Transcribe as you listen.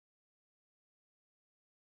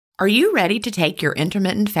Are you ready to take your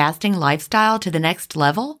intermittent fasting lifestyle to the next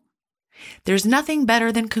level? There's nothing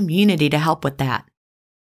better than community to help with that.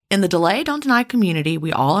 In the Delay Don't Deny community,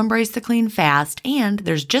 we all embrace the clean fast, and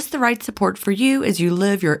there's just the right support for you as you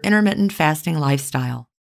live your intermittent fasting lifestyle.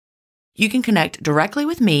 You can connect directly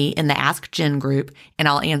with me in the Ask Jen group, and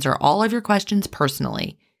I'll answer all of your questions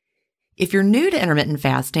personally. If you're new to intermittent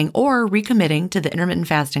fasting or recommitting to the intermittent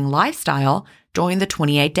fasting lifestyle, join the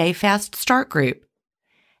 28-day Fast Start group.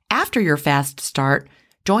 After your fast start,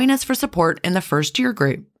 join us for support in the First Year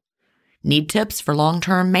group. Need tips for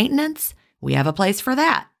long-term maintenance? We have a place for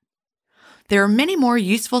that. There are many more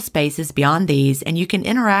useful spaces beyond these, and you can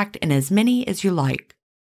interact in as many as you like.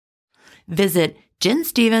 Visit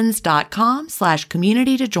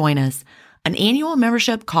jenstevens.com/community to join us. An annual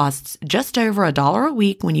membership costs just over $1 a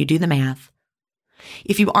week when you do the math.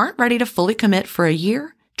 If you aren't ready to fully commit for a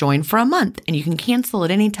year, join for a month and you can cancel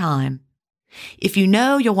at any time. If you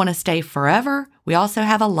know you'll want to stay forever, we also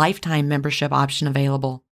have a lifetime membership option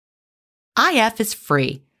available. IF is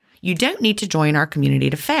free. You don't need to join our community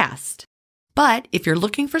to fast. But if you're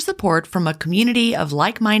looking for support from a community of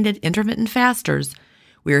like-minded intermittent fasters,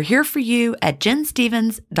 we're here for you at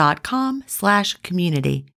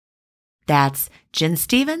jenstevens.com/community. That's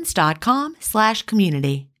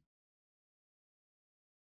jenstevens.com/community.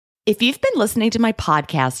 If you've been listening to my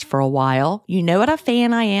podcast for a while, you know what a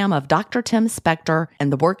fan I am of Dr. Tim Spector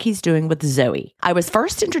and the work he's doing with Zoe. I was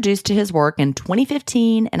first introduced to his work in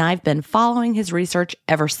 2015, and I've been following his research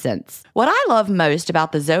ever since. What I love most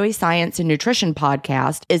about the Zoe Science and Nutrition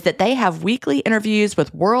podcast is that they have weekly interviews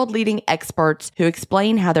with world-leading experts who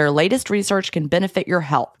explain how their latest research can benefit your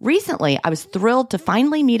health. Recently, I was thrilled to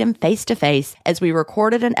finally meet him face-to-face as we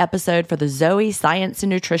recorded an episode for the Zoe Science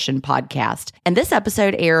and Nutrition podcast, and this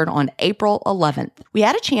episode aired on April 11th. We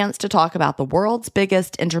had a chance to talk about the world's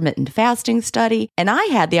biggest intermittent fasting study, and I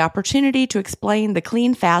had the opportunity to explain the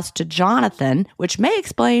clean fast to Jonathan, which may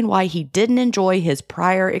explain why he didn't enjoy his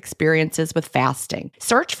prior experiences with fasting.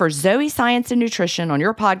 Search for Zoe Science and Nutrition on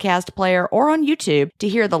your podcast player or on YouTube to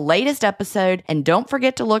hear the latest episode, and don't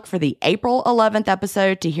forget to look for the April 11th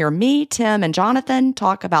episode to hear me, Tim, and Jonathan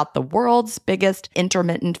talk about the world's biggest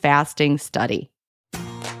intermittent fasting study.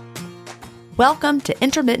 Welcome to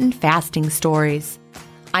Intermittent Fasting Stories.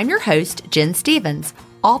 I'm your host, Jen Stevens,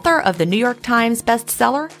 author of the New York Times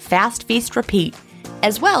bestseller, Fast, Feast, Repeat,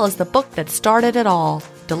 as well as the book that started it all,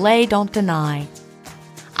 Delay Don't Deny.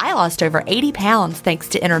 I lost over 80 pounds thanks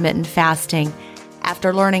to intermittent fasting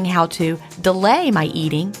after learning how to delay my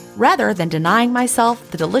eating rather than denying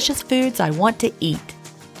myself the delicious foods I want to eat.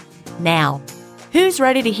 Now, who's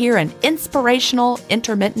ready to hear an inspirational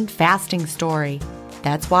intermittent fasting story?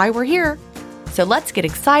 That's why we're here. So let's get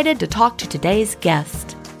excited to talk to today's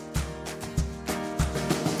guest.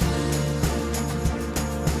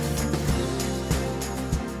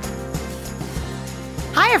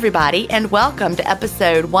 Hi, everybody, and welcome to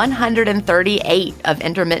episode 138 of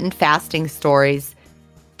Intermittent Fasting Stories.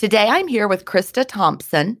 Today, I'm here with Krista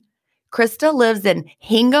Thompson. Krista lives in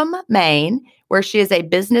Hingham, Maine, where she is a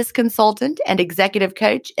business consultant and executive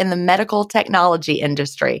coach in the medical technology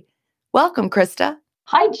industry. Welcome, Krista.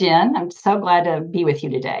 Hi, Jen. I'm so glad to be with you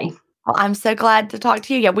today. Well, I'm so glad to talk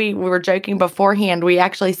to you. Yeah, we were joking beforehand. We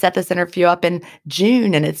actually set this interview up in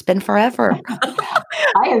June, and it's been forever.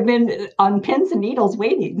 I have been on pins and needles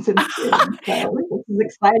waiting since June, so this is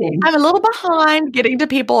exciting. I'm a little behind getting to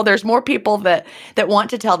people. There's more people that want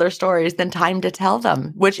to tell their stories than time to tell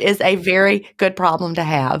them, which is a very good problem to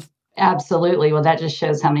have. Absolutely. Well, that just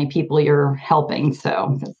shows how many people you're helping.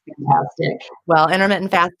 So that's fantastic. Well,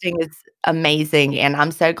 intermittent fasting is amazing. And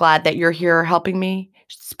I'm so glad that you're here helping me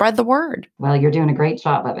spread the word. Well, you're doing a great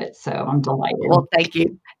job of it. So I'm delighted. Well, thank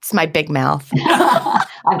you. It's my big mouth.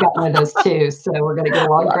 I've got one of those too. So we're going to get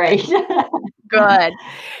along great. Good.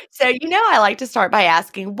 So, I like to start by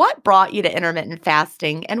asking, what brought you to intermittent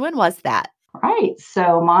fasting and when was that? Right.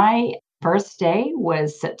 So my birthday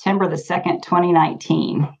was September the 2nd,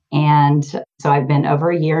 2019. And so I've been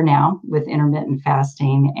over a year now with intermittent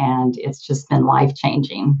fasting, and it's just been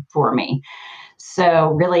life-changing for me. So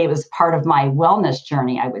really, it was part of my wellness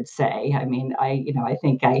journey, I would say. I mean, I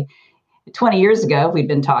think 20 years ago, if we'd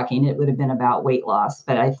been talking, it would have been about weight loss.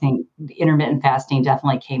 But I think intermittent fasting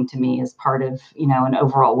definitely came to me as part of, an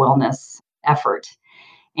overall wellness effort,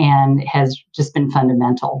 and has just been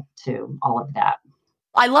fundamental to all of that.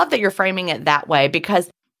 I love that you're framing it that way, because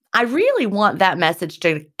I really want that message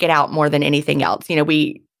to get out more than anything else.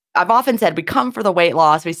 We I've often said we come for the weight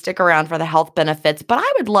loss, we stick around for the health benefits, but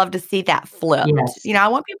I would love to see that flipped. Yes. I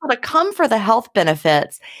want people to come for the health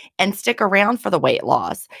benefits and stick around for the weight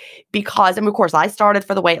loss because, and of course, I started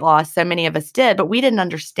for the weight loss. So many of us did, but we didn't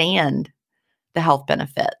understand the health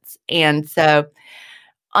benefits. And so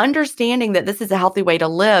understanding that this is a healthy way to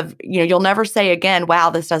live, you'll never say again, wow,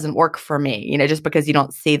 this doesn't work for me, just because you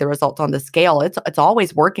don't see the results on the scale. It's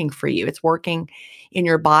always working for you. It's working in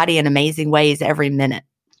your body in amazing ways every minute.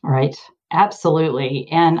 Right. Absolutely.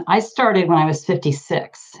 And I started when I was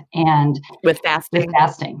 56 and with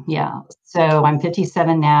fasting. Yeah. So I'm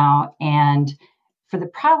 57 now. And for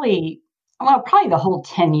probably the whole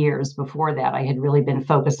 10 years before that, I had really been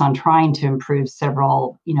focused on trying to improve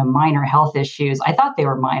several, minor health issues. I thought they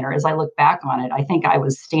were minor. As I look back on it, I think I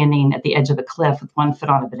was standing at the edge of a cliff with one foot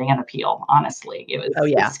on a banana peel. Honestly,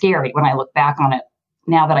 it's scary when I look back on it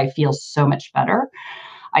now that I feel so much better.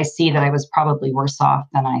 I see that I was probably worse off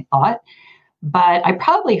than I thought. But I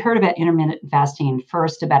probably heard about intermittent fasting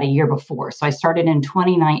first about a year before. So I started in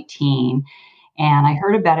 2019 and I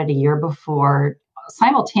heard about it a year before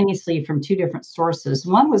simultaneously from two different sources.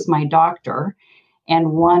 One was my doctor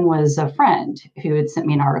and one was a friend who had sent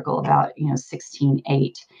me an article about,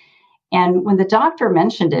 16-8. And when the doctor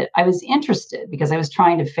mentioned it, I was interested because I was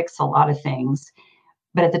trying to fix a lot of things.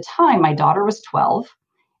 But at the time, my daughter was 12.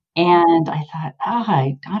 And I thought,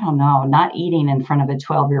 I don't know, not eating in front of a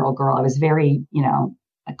 12-year-old girl. I was very,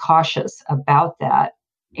 cautious about that.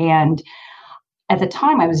 And at the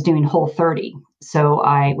time I was doing Whole30.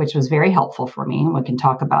 Which was very helpful for me. We can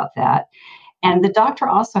talk about that. And the doctor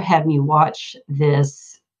also had me watch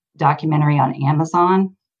this documentary on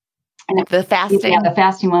Amazon. And the fasting. Yeah, the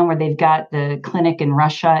fasting one where they've got the clinic in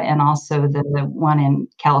Russia and also the one in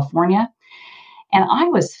California. And I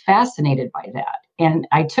was fascinated by that. And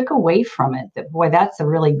I took away from it that, boy, that's a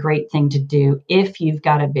really great thing to do if you've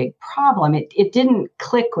got a big problem. It didn't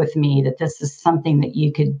click with me that this is something that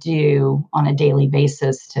you could do on a daily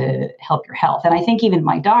basis to help your health. And I think even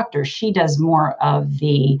my doctor, she does more of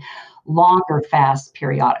the longer fasts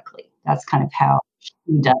periodically. That's kind of how she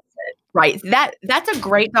does it. Right. That's a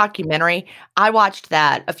great documentary. I watched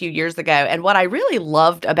that a few years ago. And what I really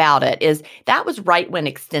loved about it is that was right when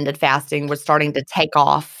extended fasting was starting to take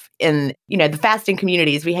off in, the fasting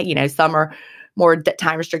communities. We had, some are more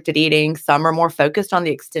time restricted eating, some are more focused on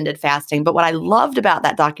the extended fasting. But what I loved about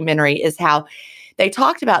that documentary is how they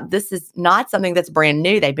talked about this is not something that's brand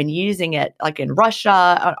new. They've been using it like in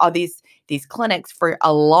Russia, all these clinics for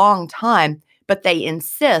a long time. But they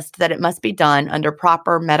insist that it must be done under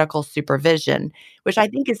proper medical supervision, which I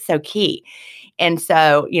think is so key. And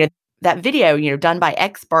so, that video, done by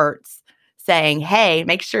experts saying, hey,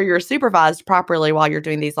 make sure you're supervised properly while you're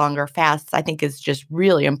doing these longer fasts, I think is just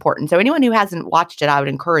really important. So anyone who hasn't watched it, I would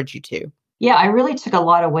encourage you to. Yeah, I really took a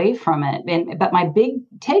lot away from it. But my big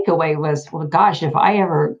takeaway was, well, gosh, if I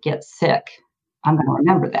ever get sick, I'm going to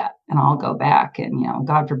remember that and I'll go back and,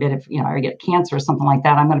 God forbid if, I get cancer or something like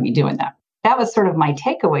that, I'm going to be doing that. That was sort of my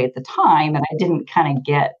takeaway at the time. And I didn't kind of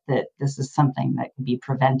get that this is something that can be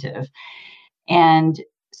preventive. And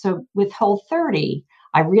so with Whole30,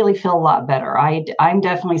 I really feel a lot better. I'm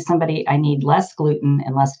definitely somebody, I need less gluten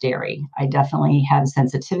and less dairy. I definitely have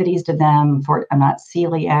sensitivities to them. I'm not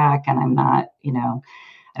celiac and I'm not,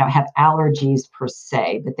 I don't have allergies per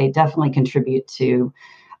se, but they definitely contribute to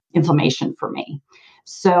inflammation for me.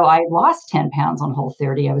 So I lost 10 pounds on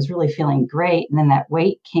Whole30. I was really feeling great. And then that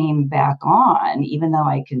weight came back on, even though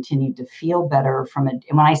I continued to feel better from it.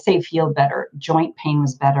 And when I say feel better, joint pain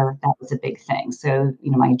was better. That was a big thing. So,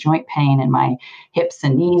 my joint pain in my hips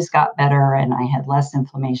and knees got better and I had less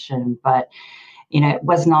inflammation. But it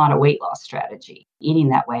was not a weight loss strategy, eating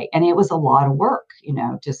that way. And it was a lot of work,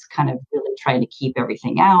 just kind of really trying to keep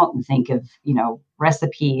everything out and think of,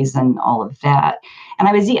 recipes and all of that. And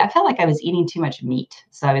I felt like I was eating too much meat.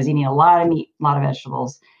 So I was eating a lot of meat, a lot of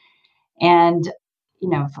vegetables. And,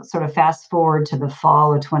 sort of fast forward to the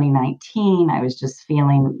fall of 2019, I was just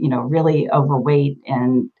feeling, really overweight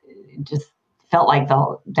and just felt like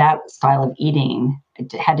that style of eating,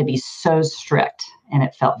 it had to be so strict and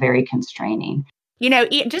it felt very constraining.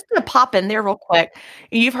 Just to pop in there real quick,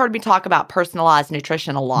 you've heard me talk about personalized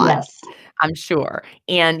nutrition a lot. Yes. I'm sure.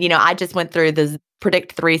 And, I just went through the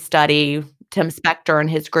Predict3 study, Tim Spector and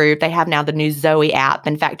his group. They have now the new Zoe app.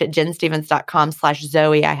 In fact, at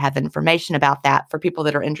jenstevens.com/Zoe, I have information about that for people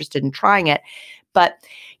that are interested in trying it. But,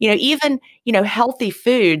 even, healthy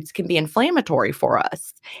foods can be inflammatory for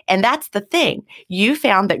us. And that's the thing. You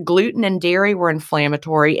found that gluten and dairy were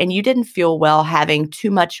inflammatory and you didn't feel well having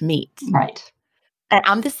too much meat. Right. And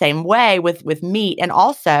I'm the same way with meat. And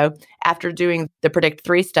also, after doing the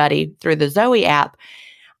Predict3 study through the Zoe app,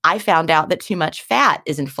 I found out that too much fat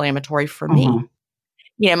is inflammatory for me.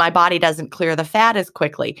 My body doesn't clear the fat as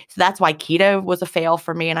quickly. So that's why keto was a fail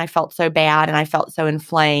for me. And I felt so bad and I felt so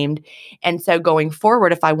inflamed. And so going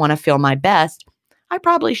forward, if I want to feel my best, I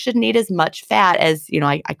probably shouldn't eat as much fat as,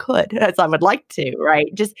 I could, as I would like to,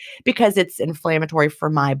 right? Just because it's inflammatory for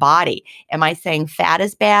my body. Am I saying fat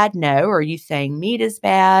is bad? No. Are you saying meat is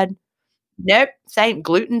bad? Nope. Same.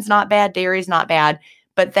 Gluten's not bad. Dairy's not bad,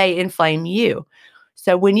 but they inflame you.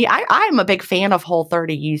 So I'm a big fan of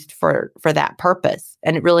Whole30 used for that purpose.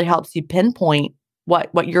 And it really helps you pinpoint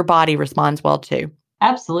what your body responds well to.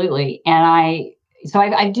 Absolutely. And I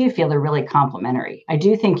do feel they're really complementary. I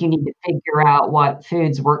do think you need to figure out what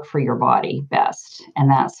foods work for your body best. And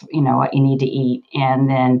that's, what you need to eat. And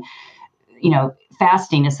then,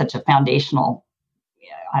 fasting is such a foundational,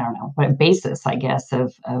 but a basis, I guess,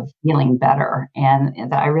 of feeling better.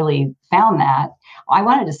 And that I really found that. I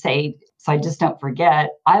wanted to say, so I just don't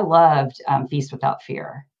forget, I loved Feast Without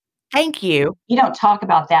Fear. Thank you. You don't talk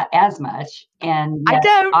about that as much. And I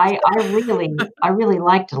don't. I really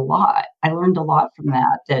liked it a lot. I learned a lot from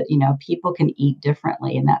that, people can eat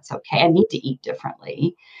differently and that's okay. I need to eat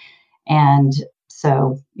differently. And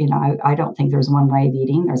so, I don't think there's one way of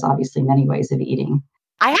eating. There's obviously many ways of eating.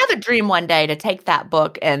 I have a dream one day to take that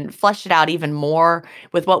book and flesh it out even more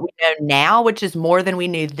with what we know now, which is more than we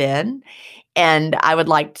knew then. And I would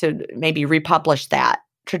like to maybe republish that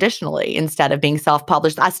traditionally instead of being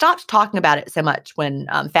self-published. I stopped talking about it so much when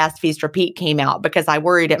Fast Feast Repeat came out because I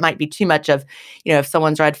worried it might be too much of, if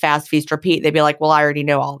someone's read Fast Feast Repeat, they'd be like, well, I already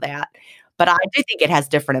know all that. But I do think it has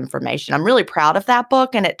different information. I'm really proud of that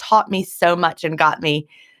book, and it taught me so much and got me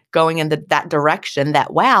going in that direction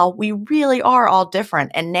that, wow, we really are all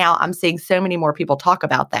different. And now I'm seeing so many more people talk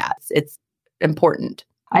about that. It's important.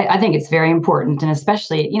 I think it's very important. And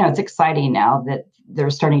especially, it's exciting now that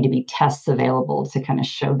there's starting to be tests available to kind of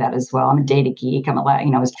show that as well. I'm a data geek. I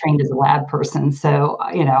was trained as a lab person. So,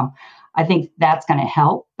 I think that's going to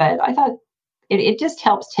help. But I thought it just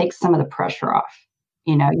helps take some of the pressure off.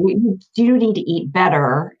 You do need to eat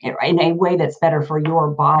better in a way that's better for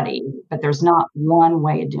your body, but there's not one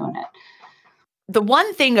way of doing it. The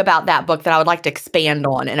one thing about that book that I would like to expand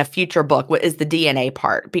on in a future book is the DNA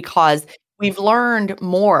part, because we've learned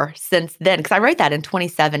more since then, because I wrote that in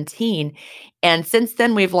 2017. And since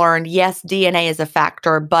then, we've learned, yes, DNA is a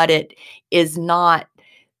factor, but it is not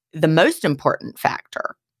the most important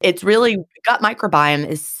factor. It's really, gut microbiome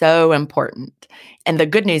is so important. And the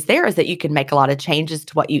good news there is that you can make a lot of changes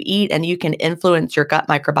to what you eat and you can influence your gut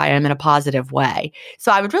microbiome in a positive way.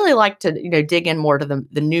 So I would really like to, dig in more to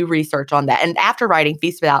the new research on that. And after writing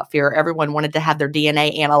Feast Without Fear, everyone wanted to have their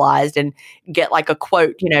DNA analyzed and get like a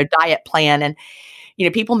quote, diet plan. And,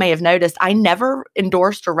 people may have noticed I never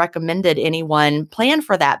endorsed or recommended anyone plan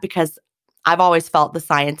for that because I've always felt the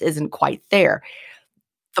science isn't quite there.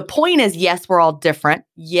 The point is, yes, we're all different.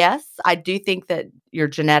 Yes, I do think that your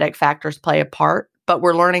genetic factors play a part, but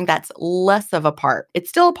we're learning that's less of a part. It's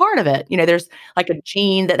still a part of it. There's like a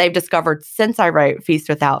gene that they've discovered since I wrote Feast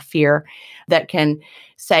Without Fear that can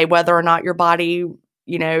say whether or not your body,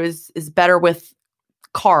 is better with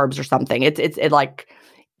carbs or something.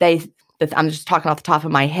 I'm just talking off the top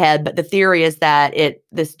of my head, but the theory is that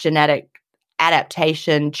this genetic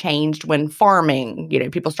adaptation changed when farming.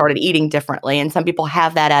 People started eating differently, and some people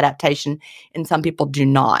have that adaptation and some people do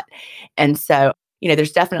not. And so,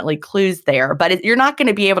 there's definitely clues there, but you're not going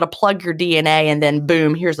to be able to plug your DNA and then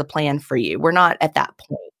boom, here's a plan for you. We're not at that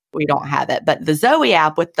point. We don't have it. But the Zoe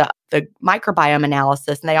app with the microbiome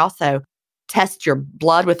analysis, and they also test your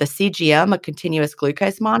blood with a CGM, a continuous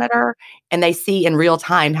glucose monitor, and they see in real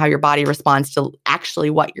time how your body responds to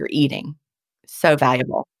actually what you're eating. So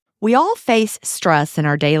valuable. We all face stress in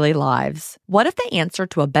our daily lives. What if the answer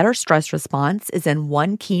to a better stress response is in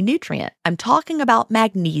one key nutrient? I'm talking about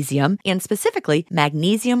magnesium, and specifically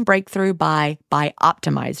Magnesium Breakthrough by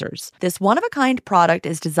Bioptimizers. This one-of-a-kind product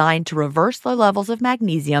is designed to reverse low levels of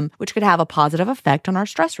magnesium, which could have a positive effect on our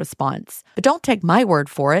stress response. But don't take my word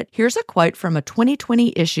for it. Here's a quote from a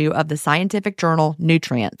 2020 issue of the scientific journal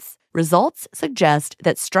Nutrients. Results suggest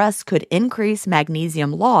that stress could increase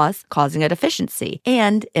magnesium loss, causing a deficiency.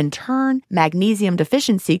 And in turn, magnesium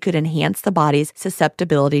deficiency could enhance the body's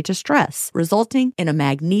susceptibility to stress, resulting in a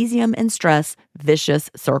magnesium and stress vicious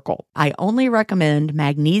circle. I only recommend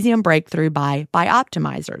Magnesium Breakthrough by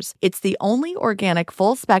Bioptimizers. It's the only organic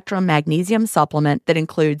full-spectrum magnesium supplement that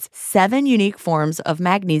includes 7 unique forms of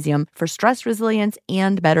magnesium for stress resilience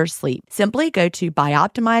and better sleep. Simply go to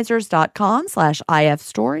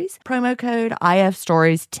bioptimizers.com/ifstories promo code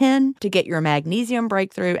IFStories10 to get your magnesium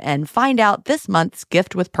breakthrough and find out this month's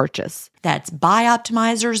gift with purchase. That's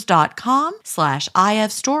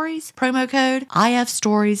bioptimizers.com/IFStories, promo code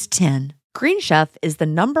IFStories10. Green Chef is the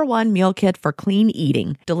 #1 meal kit for clean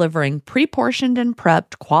eating, delivering pre-portioned and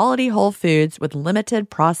prepped quality whole foods with limited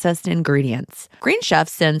processed ingredients. Green Chef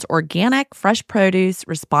sends organic, fresh produce,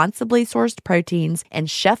 responsibly sourced proteins, and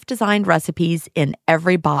chef-designed recipes in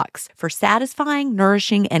every box for satisfying,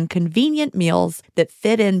 nourishing, and convenient meals that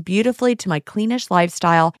fit in beautifully to my cleanish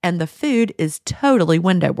lifestyle, and the food is totally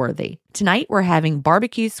window-worthy. Tonight, we're having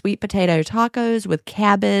barbecue sweet potato tacos with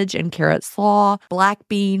cabbage and carrot slaw, black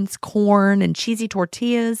beans, corn, and cheesy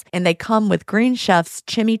tortillas, and they come with Green Chef's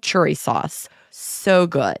chimichurri sauce. So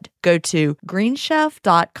good. Go to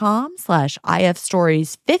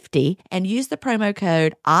greenchef.com/IFStories50 and use the promo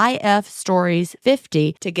code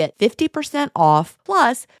IFStories50 to get 50% off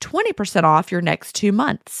plus 20% off your next 2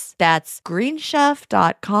 months. That's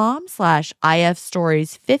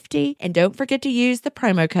greenchef.com/IFStories50. And don't forget to use the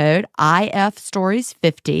promo code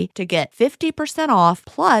IFStories50 to get 50% off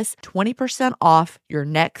plus 20% off your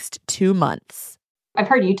next 2 months. I've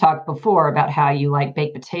heard you talk before about how you like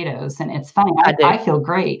baked potatoes, and it's funny. I feel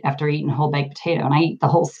great after eating a whole baked potato, and I eat the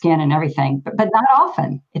whole skin and everything, but not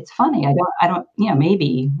often. It's funny. I don't.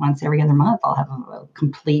 Maybe once every other month I'll have a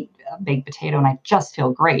complete baked potato, and I just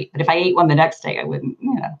feel great. But if I ate one the next day, I wouldn't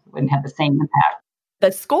have the same impact.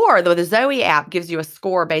 The score, though, the Zoe app gives you a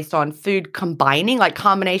score based on food combining, like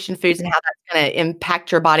combination foods, and how that's going to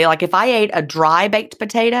impact your body. Like if I ate a dry baked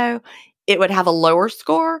potato, it would have a lower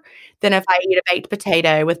score than if I eat a baked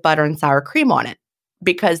potato with butter and sour cream on it,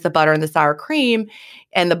 because the butter and the sour cream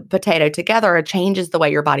and the potato together changes the way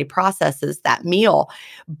your body processes that meal.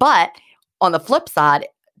 But on the flip side,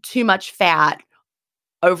 too much fat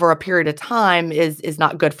over a period of time is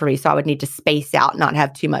not good for me. So I would need to space out, not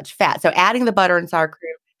have too much fat. So adding the butter and sour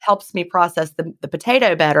cream helps me process the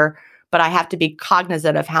potato better, but I have to be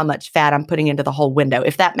cognizant of how much fat I'm putting into the whole window,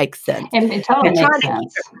 if that makes sense. It totally makes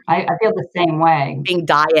sense. I feel the same way. Being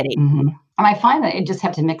dieting. Mm-hmm. And I find that you just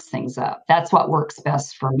have to mix things up. That's what works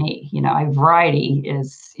best for me. Variety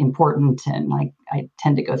is important, and I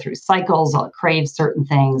tend to go through cycles. I'll crave certain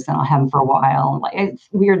things, and I'll have them for a while.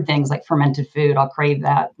 Weird things like fermented food, I'll crave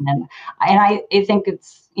that, and I think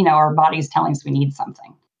it's our body's telling us we need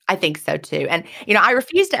something. I think so too. And, I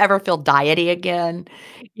refuse to ever feel diety again.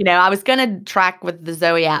 I was going to track with the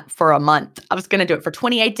Zoe app for a month. I was going to do it for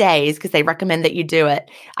 28 days because they recommend that you do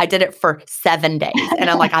it. I did it for 7 days. And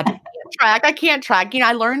I'm like, I can't track.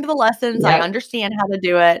 I learned the lessons. Yep. I understand how to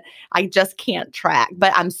do it. I just can't track.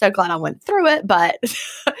 But I'm so glad I went through it. But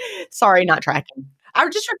sorry, not tracking. I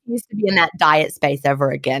just refuse to be in that diet space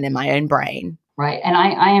ever again in my own brain. Right. And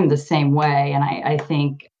I am the same way. And I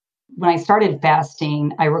think when I started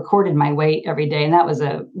fasting, I recorded my weight every day. And that was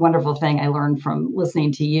a wonderful thing I learned from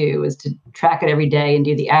listening to you, is to track it every day and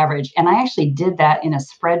do the average. And I actually did that in a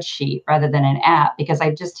spreadsheet rather than an app, because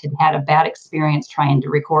I just had a bad experience trying to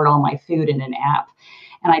record all my food in an app.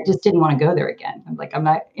 And I just didn't want to go there again. I'm like, I'm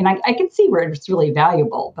not, and I can see where it's really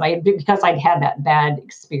valuable, but because I'd had that bad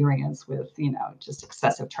experience with, just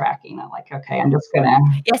excessive tracking, I'm like, okay, I'm just going to.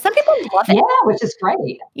 Yeah, some people love it. Yeah, which is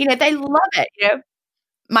great. They love it,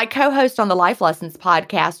 My co-host on the Life Lessons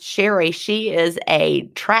podcast, Sherry, she is a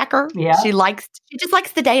tracker. Yeah. She just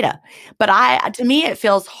likes the data. But to me, it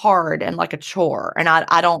feels hard and like a chore. And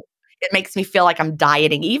I don't, it makes me feel like I'm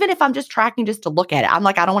dieting, even if I'm just tracking just to look at it. I'm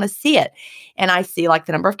like, I don't want to see it. And I see like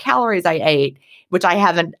the number of calories I ate, which I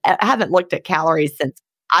haven't looked at calories since,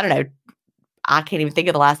 I don't know, I can't even think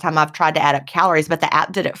of the last time I've tried to add up calories, but the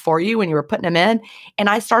app did it for you when you were putting them in. And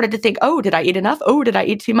I started to think, oh, did I eat enough? Oh, did I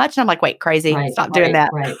eat too much? And I'm like, wait, crazy. Stop doing that.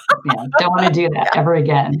 Right. Yeah. Don't want to do that ever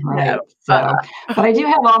again. Right. No. So, but I do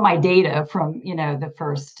have all my data from, the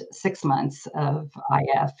first 6 months of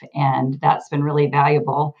IF, and that's been really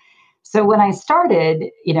valuable. So when I started,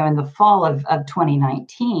 in the fall of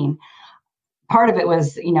 2019, part of it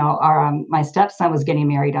was, my stepson was getting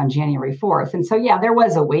married on January 4th. And so, there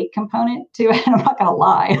was a weight component to it. I'm not going to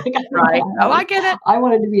lie. Right. I get it. I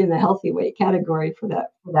wanted to be in the healthy weight category for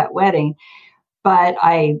that wedding. But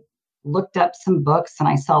I looked up some books, and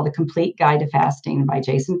I saw The Complete Guide to Fasting by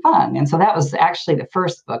Jason Fung. And so that was actually the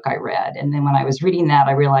first book I read. And then when I was reading that,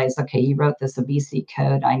 I realized, okay, you wrote this obesity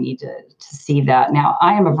code. I need to see that. Now,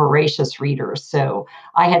 I am a voracious reader, so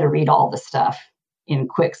I had to read all the stuff in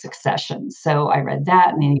quick succession. So I read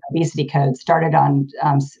that, and then the obesity code started on,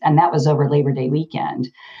 and that was over Labor Day weekend,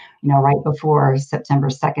 right before September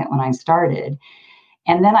 2nd when I started.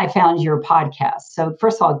 And then I found your podcast. So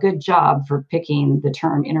first of all, good job for picking the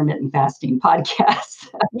term intermittent fasting podcast.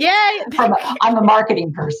 Yay! I'm a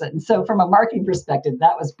marketing person. So from a marketing perspective,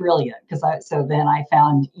 that was brilliant so then I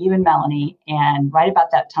found you and Melanie. And right about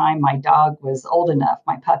that time, my dog was old enough,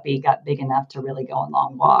 my puppy got big enough to really go on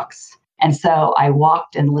long walks. And so I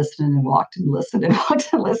walked and listened and walked and listened and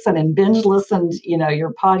walked and listened and binge listened,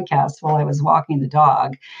 your podcast while I was walking the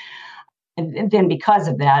dog. And then because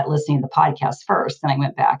of that, listening to the podcast first, then I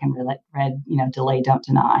went back and read, Delay, Don't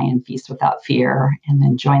Deny and Feast Without Fear, and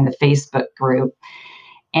then joined the Facebook group.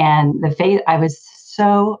 And I was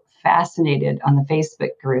so fascinated on the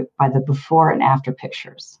Facebook group by the before and after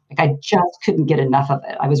pictures. Like I just couldn't get enough of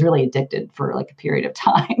it. I was really addicted for like a period of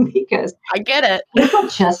time because I get it. People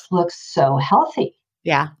just look so healthy.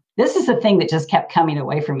 Yeah. This is the thing that just kept coming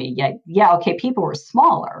away from me. Yeah, okay, people were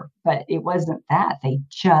smaller, but it wasn't that. They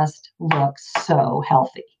just look so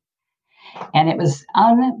healthy. And it was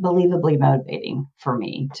unbelievably motivating for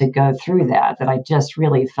me to go through that I just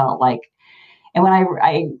really felt like, and when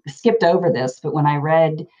I skipped over this, but when I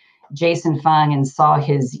read Jason Fung and saw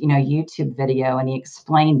his, YouTube video and he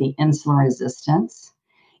explained the insulin resistance,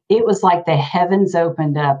 it was like the heavens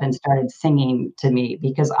opened up and started singing to me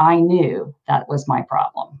because I knew that was my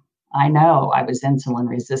problem. I know I was insulin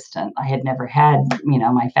resistant. I had never had,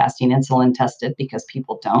 my fasting insulin tested because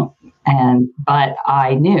people don't. But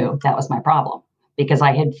I knew that was my problem because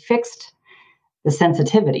I had fixed the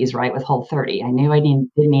sensitivities, right, with Whole30. I knew I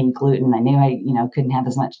didn't need gluten. I knew I, couldn't have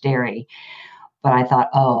as much dairy. But I thought,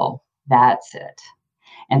 oh, that's it.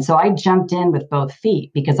 And so I jumped in with both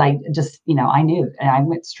feet because I just, I knew, and I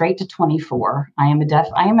went straight to 24. I am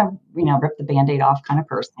a rip the Band-Aid off kind of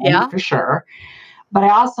person, for sure. But I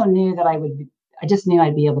also knew that I just knew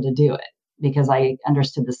I'd be able to do it because I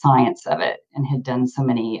understood the science of it and had done so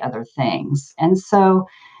many other things. And so,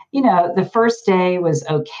 the first day was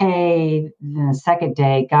okay. Then the second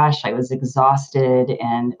day, gosh, I was exhausted.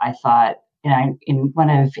 And I thought, in one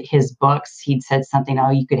of his books, he'd said something,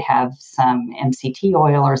 you could have some MCT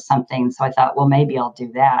oil or something. So I thought, well, maybe I'll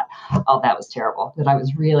do that. Oh, that was terrible. I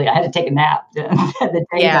had to take a nap.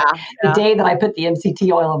 The day that I put the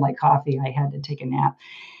MCT oil in my coffee, I had to take a nap.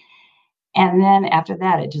 And then after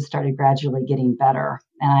that, it just started gradually getting better.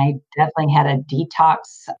 And I definitely had a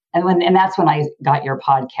detox. And that's when I got your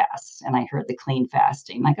podcast and I heard the clean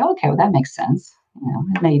fasting. Like, okay, well, that makes sense.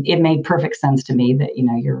 It made perfect sense to me that,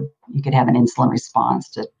 you could have an insulin response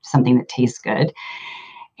to something that tastes good.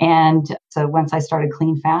 And so once I started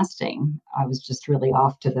clean fasting, I was just really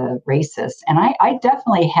off to the races. And I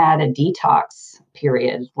definitely had a detox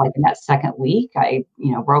period. Like in that second week, I,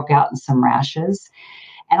 broke out in some rashes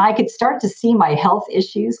and I could start to see my health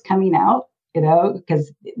issues coming out,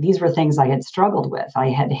 because these were things I had struggled with. I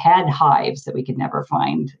had hives that we could never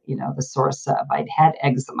find, the source of. I'd had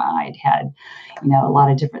eczema. I'd had, a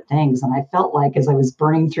lot of different things. And I felt like as I was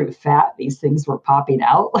burning through fat, these things were popping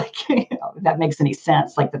out. Like, if that makes any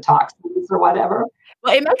sense, like the toxins or whatever.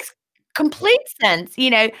 Well, it makes complete sense.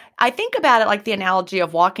 I think about it like the analogy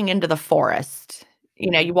of walking into the forest.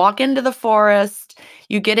 You walk into the forest,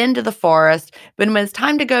 you get into the forest, but when it's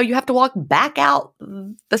time to go, you have to walk back out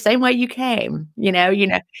the same way you came,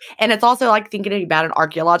 and it's also like thinking about an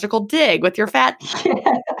archaeological dig with your fat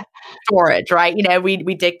storage, right?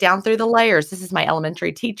 We dig down through the layers. This is my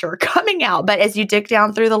elementary teacher coming out, but as you dig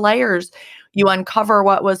down through the layers, you uncover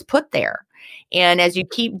what was put there. And as you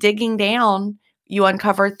keep digging down, you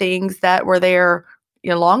uncover things that were there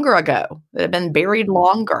longer ago, that have been buried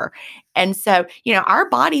longer. And so, our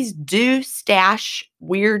bodies do stash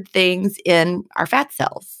weird things in our fat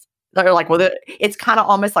cells. They're like, well, it's kind of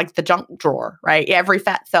almost like the junk drawer, right? Every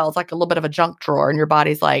fat cell is like a little bit of a junk drawer. And your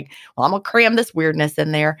body's like, well, I'm going to cram this weirdness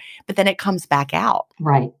in there. But then it comes back out.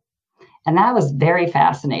 Right. And that was very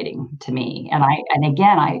fascinating to me. And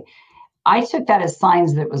I took that as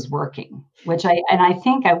signs that it was working,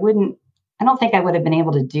 I don't think I would have been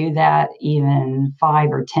able to do that even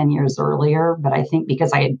 5 or 10 years earlier, but I think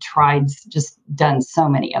because I had just done so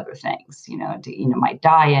many other things, my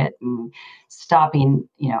diet and stopping,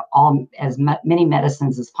 many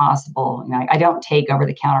medicines as possible. I don't take over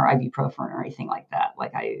the counter ibuprofen or anything like that.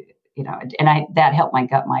 That helped my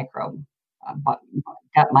gut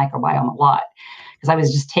microbiome a lot because I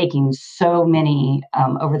was just taking so many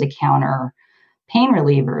over the counter pain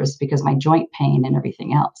relievers because my joint pain and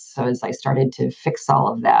everything else. So as I started to fix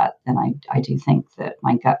all of that, then I do think that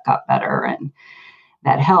my gut got better and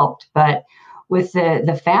that helped. But with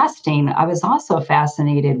the fasting, I was also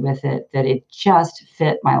fascinated with it, that it just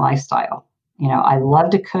fit my lifestyle. I love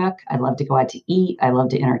to cook. I love to go out to eat. I love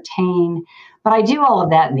to entertain, but I do all of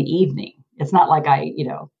that in the evening. It's not like I,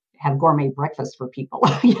 have gourmet breakfast for people,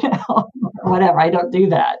 whatever. I don't do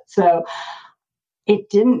that. So it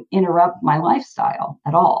didn't interrupt my lifestyle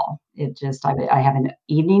at all. It just, I have an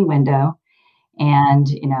evening window. And,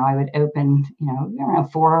 I would open, around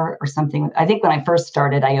 4 or something. I think when I first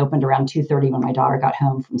started, I opened around 2:30 when my daughter got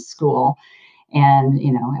home from school. And,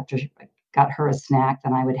 after I got her a snack,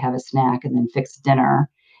 then I would have a snack and then fix dinner.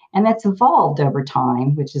 And that's evolved over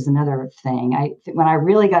time, which is another thing. When I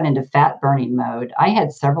really got into fat burning mode, I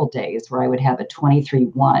had several days where I would have a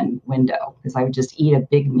 23-1 window because I would just eat a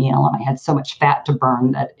big meal and I had so much fat to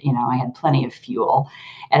burn that, I had plenty of fuel.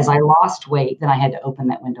 As I lost weight, then I had to open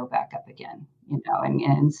that window back up again,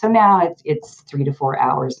 and so now it's 3 to 4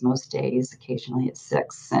 hours most days. Occasionally it's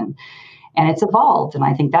 6, and it's evolved. And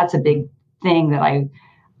I think that's a big thing that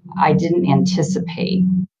I didn't anticipate.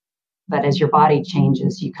 But as your body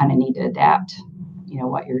changes, you kind of need to adapt,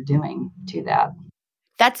 what you're doing to that.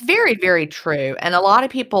 That's very, very true. And a lot of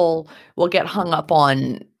people will get hung up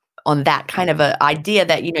on that kind of a idea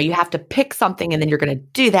that, you have to pick something and then you're going to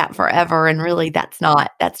do that forever. And really that's not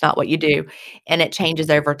what you do. And it changes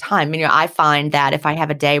over time. I find that if I have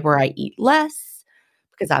a day where I eat less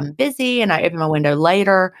because I'm busy and I open my window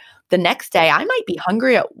later, the next day I might be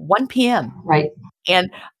hungry at 1 p.m. Right.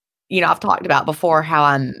 And, I've talked about before how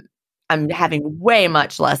I'm having way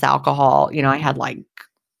much less alcohol. I had like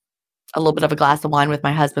a little bit of a glass of wine with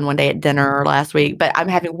my husband one day at dinner last week, but I'm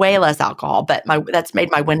having way less alcohol, but that's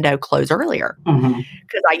made my window close earlier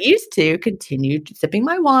because I used to continue sipping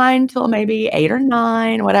my wine till maybe 8 or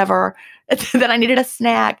 9, whatever. Then I needed a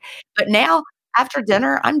snack, but now after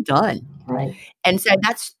dinner, I'm done. Right. And so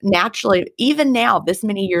that's naturally, even now, this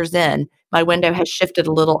many years in, my window has shifted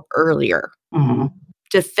a little earlier.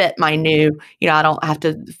 To fit my new, I don't have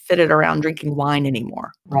to fit it around drinking wine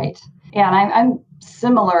anymore. Right. Yeah, and I'm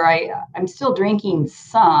similar. I'm still drinking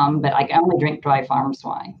some, but I only drink Dry Farms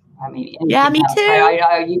wine. Yeah, me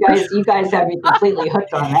too. You guys have me completely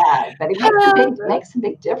hooked on that, but it makes a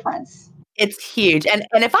big difference. It's huge. And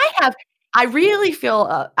if I really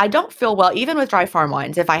feel, I don't feel well, even with Dry Farm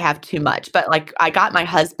wines, if I have too much. But like I got my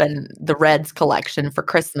husband the Reds collection for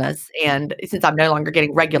Christmas. And since I'm no longer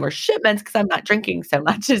getting regular shipments because I'm not drinking so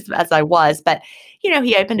much as I was, but,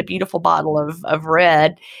 he opened a beautiful bottle of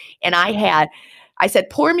Red. And I said,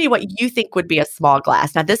 pour me what you think would be a small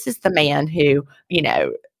glass. Now, this is the man who,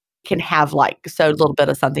 can have like so little bit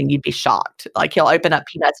of something you'd be shocked. Like he'll open up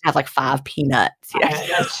peanuts and have like 5 peanuts.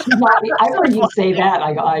 I've heard you say that.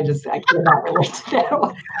 I cannot relate to that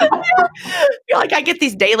one. Like I get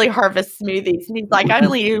these Daily Harvest smoothies and he's like, I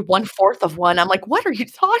only use 1/4 of one. I'm like, what are you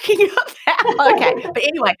talking about? Okay. But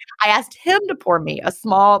anyway, I asked him to pour me a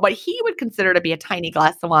small, what he would consider to be a tiny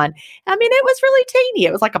glass of wine. It was really teeny.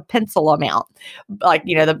 It was like a pencil amount, like,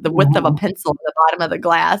 the width of a pencil at the bottom of the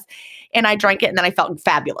glass. And I drank it and then I felt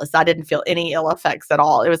fabulous. I didn't feel any ill effects at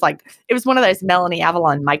all. It was one of those Melanie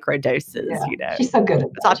Avalon micro doses, She's so good at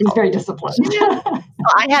that. She's very disciplined.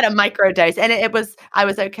 I had a micro dose and I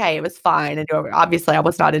was okay. It was fine. And obviously I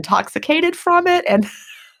was not intoxicated from it. And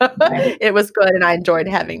it was good. And I enjoyed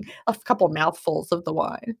having a couple mouthfuls of the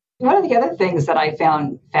wine. One of the other things that I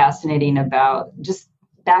found fascinating about, just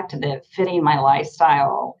back to the fitting my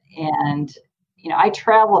lifestyle, and, I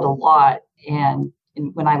traveled a lot and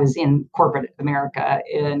when I was in corporate America.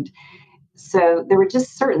 And so there were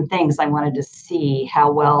just certain things I wanted to see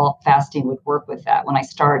how well fasting would work with that when I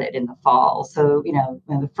started in the fall. So,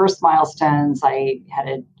 one of the first milestones, I had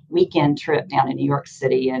a weekend trip down to New York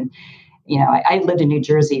City. And, I lived in New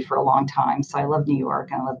Jersey for a long time. So I love New York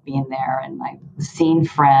and I love being there. And I was seeing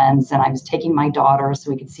friends and I was taking my daughter so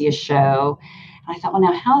we could see a show. And I thought, well,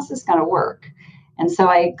 now how's this going to work? And so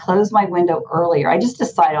I closed my window earlier. I just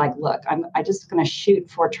decided, look, I'm just going to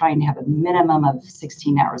shoot for trying to have a minimum of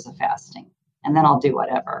 16 hours of fasting, and then I'll do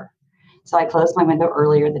whatever. So I closed my window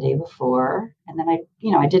earlier the day before, and then I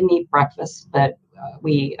didn't eat breakfast, but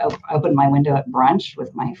we opened my window at brunch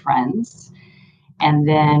with my friends. And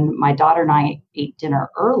then my daughter and I ate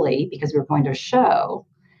dinner early because we were going to a show.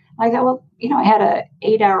 I thought, well, I had a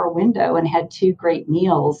 8-hour window and had 2 great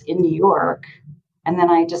meals in New York. And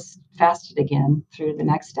then I just fasted again through the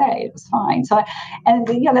next day. It was fine. So,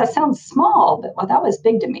 that sounds small, but that was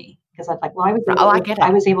big to me because I was like, well,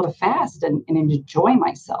 I was able to fast and enjoy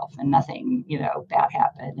myself, and nothing, bad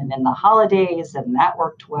happened. And then the holidays, and that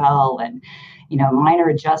worked well. And, minor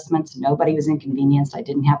adjustments, nobody was inconvenienced. I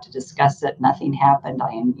didn't have to discuss it. Nothing happened.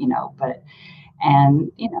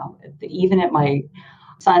 Even at my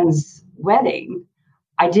son's wedding,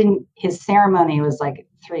 his ceremony was like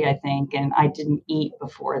 3, I think, and I didn't eat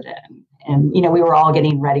before then. And, we were all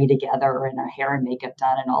getting ready together and our hair and makeup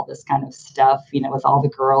done and all this kind of stuff, with all the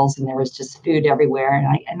girls, and there was just food everywhere.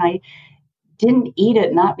 And I didn't eat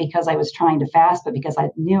it, not because I was trying to fast, but because I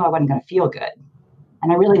knew I wasn't going to feel good.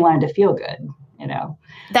 And I really wanted to feel good.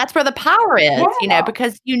 That's where the power is, Yeah.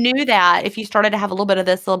 because you knew that if you started to have a little bit of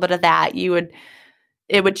this, a little bit of that,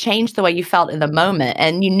 it would change the way you felt in the moment.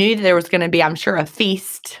 And you knew that there was going to be, I'm sure, a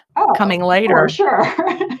feast coming later. For sure.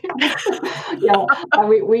 Yeah.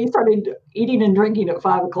 We started eating and drinking at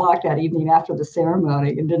 5:00 that evening after the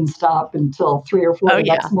ceremony and didn't stop until 3 or 4 the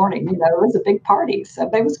next morning. It was a big party. So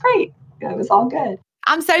it was great. It was all good.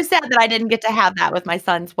 I'm so sad that I didn't get to have that with my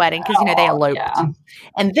son's wedding because, they eloped. Yeah.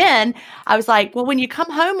 And then I was like, well, when you come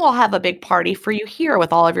home, we'll have a big party for you here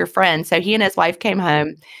with all of your friends. So he and his wife came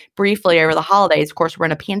home briefly over the holidays. Of course, we're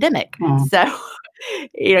in a pandemic. So,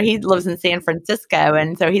 he lives in San Francisco.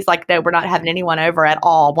 And so he's like, no, we're not having anyone over at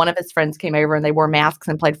all. One of his friends came over and they wore masks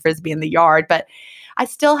and played Frisbee in the yard. But I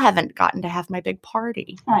still haven't gotten to have my big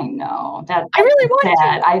party. I know. I really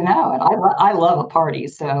want to. I know. And I love a party.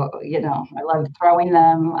 So, I love throwing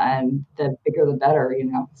them, and the bigger the better,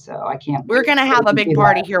 So I can't. We're going to have a big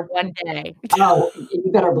party here one day. Oh,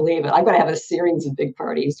 you better believe it. I'm going to have a series of big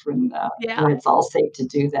parties when it's all safe to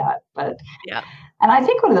do that. But yeah. And I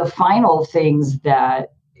think one of the final things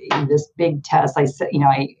that this big test, I said,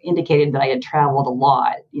 I indicated that I had traveled a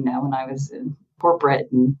lot, when I was in corporate.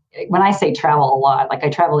 And when I say travel a lot, like I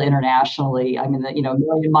travel internationally, I'm in the,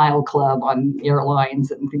 Million Mile Club on airlines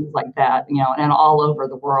and things like that, and all over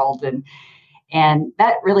the world. And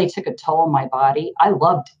that really took a toll on my body. I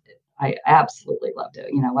loved it. I absolutely loved it.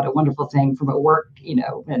 What a wonderful thing from a work,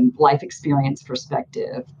 and life experience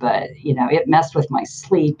perspective. But, it messed with my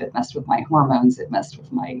sleep. It messed with my hormones. It messed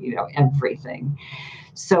with my, everything.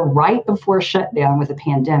 So right before shutdown with the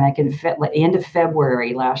pandemic, in end of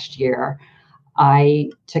February last year, I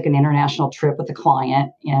took an international trip with a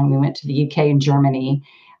client, and we went to the UK and Germany,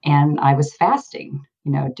 and I was fasting,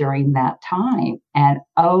 during that time. And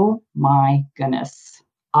oh my goodness,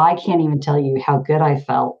 I can't even tell you how good I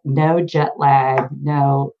felt. No jet lag,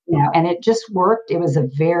 and it just worked. It was a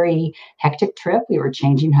very hectic trip. We were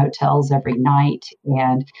changing hotels every night.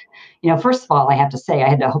 And, first of all, I have to say I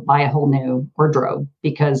had to buy a whole new wardrobe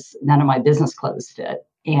because none of my business clothes fit.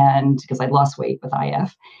 And because I'd lost weight with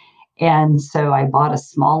IF. And so I bought a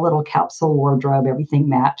small little capsule wardrobe. Everything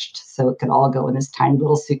matched so it could all go in this tiny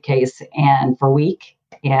little suitcase and for a week.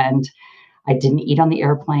 And I didn't eat on the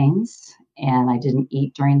airplanes, and I didn't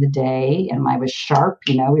eat during the day. And I was sharp.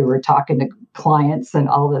 We were talking to clients and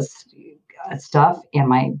all this stuff, and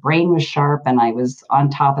my brain was sharp, and I was on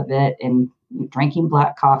top of it and drinking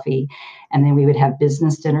black coffee. And then we would have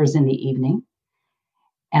business dinners in the evening,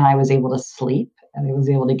 and I was able to sleep. And I was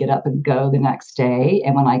able to get up and go the next day.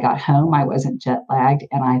 And when I got home, I wasn't jet lagged.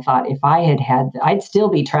 And I thought if I had, I'd still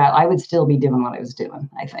be I would still be doing what I was doing,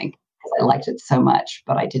 I think, because I liked it so much,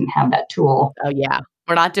 but I didn't have that tool. Oh, yeah.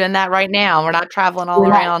 We're not doing that right now. We're not traveling all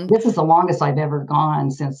around. This is the longest I've ever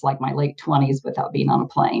gone since like my late 20s without being on a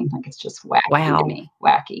plane. Like it's just wacky to me.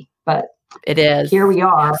 Wacky. But it is. Here we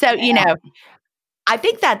are. So, I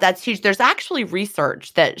think that's huge. There's actually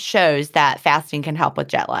research that shows that fasting can help with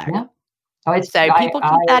jet lag. Yeah. So people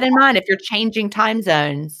keep that in mind if you're changing time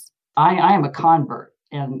zones. I am a convert,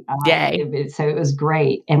 and so it was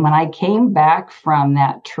great. And when I came back from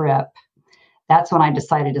that trip, that's when I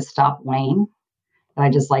decided to stop weighing. And I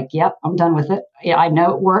just yep, I'm done with it. Yeah, I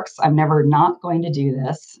know it works. I'm never not going to do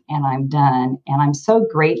this, and I'm done. And I'm so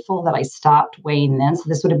grateful that I stopped weighing then. So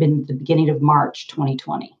this would have been the beginning of March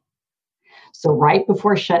 2020. So right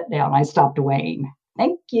before shutdown, I stopped weighing.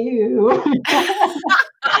 Thank you.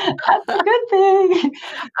 That's a good thing.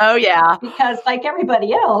 Oh, yeah. Because like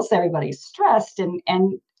everybody else, everybody's stressed.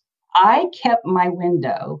 And I kept my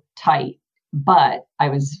window tight, but I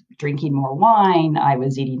was drinking more wine. I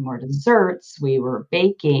was eating more desserts. We were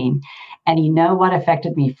baking. And you know what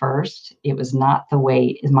affected me first? It was not the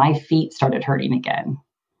weight. My feet started hurting again.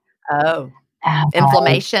 Oh,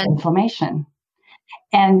 inflammation. Inflammation.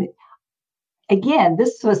 And again,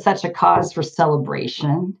 this was such a cause for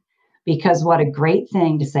celebration. Because what a great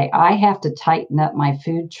thing to say, I have to tighten up my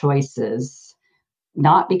food choices,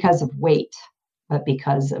 not because of weight, but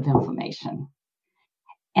because of inflammation.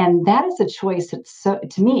 And that is a choice that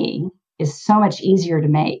to me is so much easier to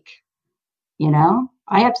make.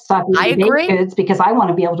 I have to stop eating baked goods because I want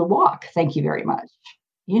to be able to walk. Thank you very much.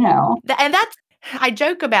 And that's, I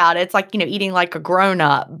joke about it. It's like, eating like a grown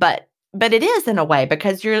up, but it is in a way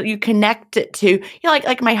because you connect it to,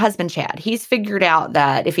 like my husband, Chad, he's figured out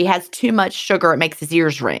that if he has too much sugar, it makes his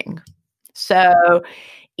ears ring. So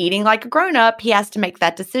eating like a grown-up, he has to make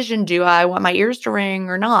that decision. Do I want my ears to ring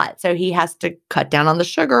or not? So he has to cut down on the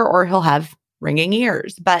sugar or he'll have ringing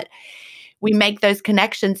ears. But we make those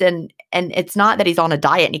connections, and it's not that he's on a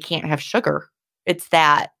diet and he can't have sugar. It's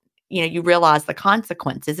that, you realize the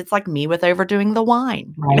consequences. It's like me with overdoing the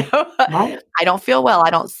wine. Right. Right. I don't feel well. I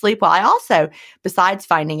don't sleep well. I also, besides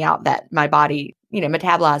finding out that my body,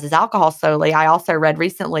 metabolizes alcohol slowly, I also read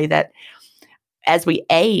recently that as we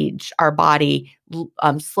age, our body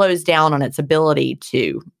slows down on its ability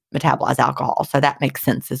to metabolize alcohol. So that makes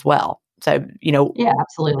sense as well. So, Yeah,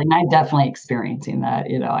 absolutely. And I'm definitely experiencing that.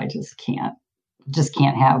 I just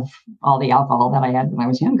can't have all the alcohol that I had when I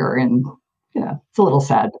was younger. And, it's a little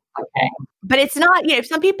sad. Okay. But it's not,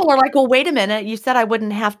 some people are like, well, wait a minute. You said I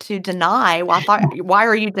wouldn't have to deny. Well, why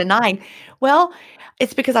are you denying? Well,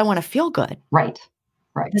 it's because I want to feel good. Right.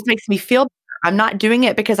 Right. This makes me feel better. I'm not doing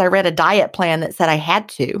it because I read a diet plan that said I had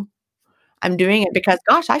to. I'm doing it because,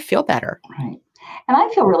 gosh, I feel better. Right. And I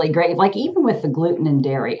feel really great. Like even with the gluten and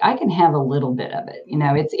dairy, I can have a little bit of it.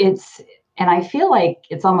 And I feel like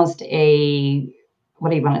it's almost what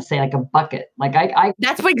do you want to say? Like a bucket. Like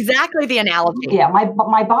that's exactly the analogy. Yeah.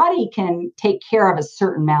 My body can take care of a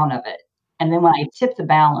certain amount of it. And then when I tip the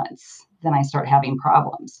balance, then I start having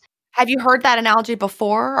problems. Have you heard that analogy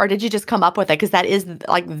before, or did you just come up with it? Because that is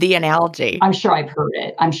like the analogy. I'm sure I've heard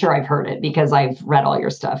it because I've read all your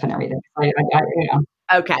stuff and everything.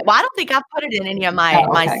 Okay. Well, I don't think I've put it in any of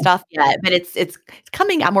my stuff yet, but it's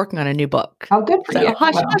coming. I'm working on a new book. Oh, good for you.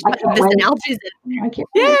 Hush, this analogy is in there.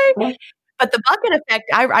 Yay! But the bucket effect,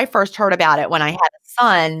 I first heard about it when I had a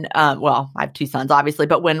son. Well, I have two sons, obviously,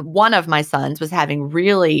 but when one of my sons was having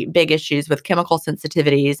really big issues with chemical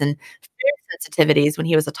sensitivities and food sensitivities when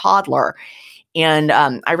he was a toddler. And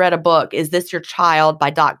I read a book, Is This Your Child? By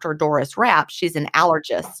Dr. Doris Rapp. She's an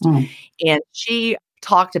allergist. And she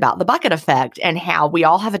talked about the bucket effect and how we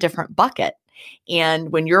all have a different bucket.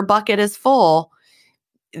 And when your bucket is full,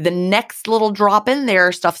 the next little drop in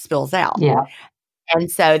there, stuff spills out. Yeah. And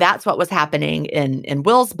so that's what was happening in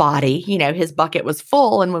Will's body. His bucket was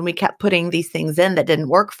full. And when we kept putting these things in that didn't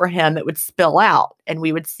work for him, it would spill out and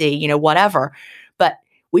we would see, whatever. But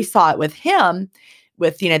we saw it with him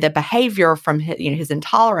with, the behavior from his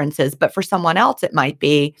intolerances. But for someone else, it might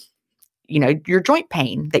be, your joint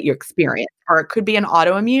pain that you experience, or it could be an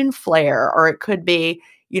autoimmune flare, or it could be,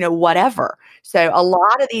 whatever. So a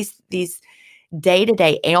lot of these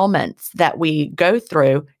day-to-day ailments that we go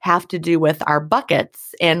through have to do with our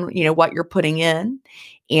buckets and, what you're putting in.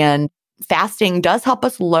 And fasting does help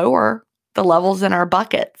us lower the levels in our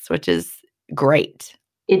buckets, which is great.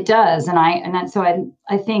 It does. And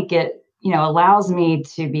I think it, allows me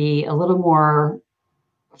to be a little more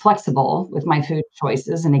flexible with my food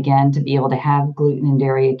choices. And again, to be able to have gluten and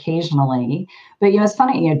dairy occasionally. But, it's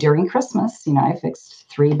funny, during Christmas, I fixed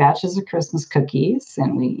 3 batches of Christmas cookies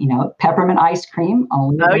and we, peppermint ice cream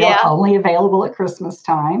only available at Christmas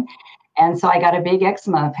time. And so I got a big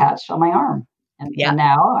eczema patch on my arm. And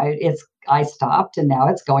now I stopped and now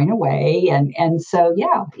it's going away. And so,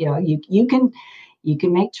 you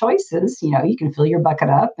can make choices, you can fill your bucket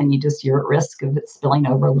up and you're at risk of it spilling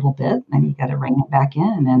over a little bit. And you got to bring it back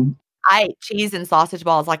in. And I ate cheese and sausage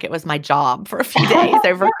balls like it was my job for a few days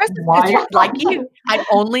over Christmas. Like you, I'd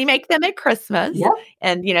only make them at Christmas. Yep.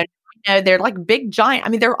 And, they're like big, giant. I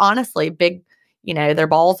mean, they're honestly big, they're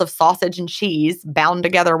balls of sausage and cheese bound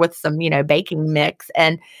together with some, baking mix,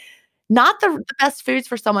 and not the best foods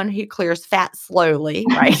for someone who clears fat slowly,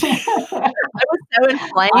 right? I was so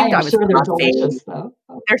inflamed. I was sure they're delicious, though.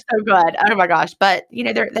 They're so good. Oh my gosh! But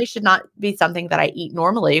they should not be something that I eat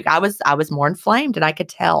normally. I was more inflamed, and I could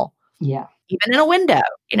tell. Yeah. Even in a window,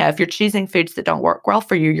 if you're choosing foods that don't work well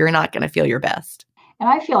for you, you're not going to feel your best. And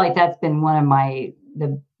I feel like that's been one of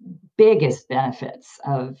the biggest benefits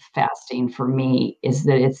of fasting for me is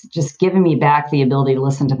that it's just given me back the ability to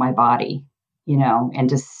listen to my body, and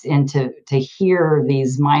to hear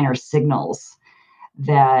these minor signals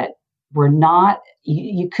that were not,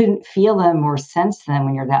 you couldn't feel them or sense them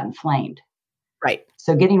when you're that inflamed. Right.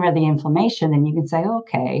 So getting rid of the inflammation, then you can say,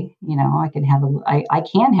 okay, I can have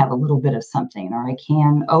a little bit of something, or I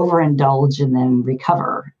can overindulge and then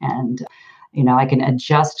recover. And, I can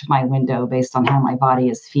adjust my window based on how my body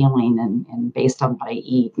is feeling and based on what I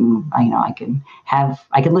eat. And I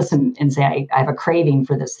can listen and say, I have a craving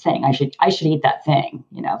for this thing. I should eat that thing,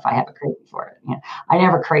 if I have a craving for it. I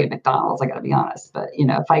never crave McDonald's, I got to be honest, but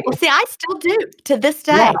see, I still do to this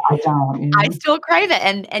day. Yeah, I don't. I still crave it.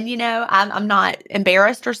 And I'm not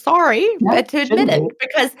embarrassed or sorry to admit it,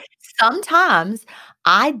 because sometimes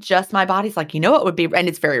my body's like, it would be, and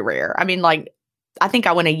it's very rare. I mean, like, I think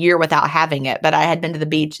I went a year without having it, but I had been to the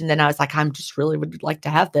beach and then I was like, I'm just really would like to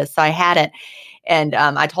have this. So I had it. And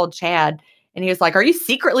I told Chad and he was like, are you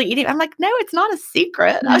secretly eating? I'm like, no, it's not a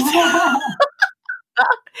secret.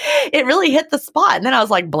 It really hit the spot. And then I was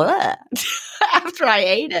like, blah, after I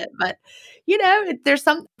ate it. But, there's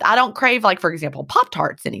I don't crave, like, for example,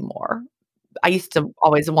 Pop-Tarts anymore. I used to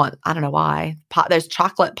always want, I don't know why, those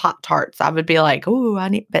chocolate Pop-Tarts. I would be like, ooh,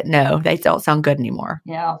 but no, they don't sound good anymore.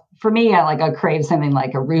 Yeah. For me, I crave something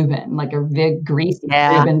like a Reuben, like a big greasy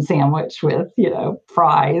Reuben sandwich with,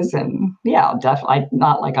 fries. And yeah, definitely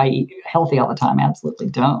not like I eat healthy all the time. I absolutely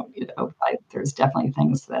don't. There's definitely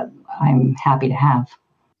things that I'm happy to have.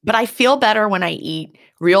 But I feel better when I eat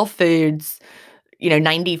real foods,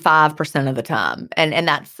 95% of the time. And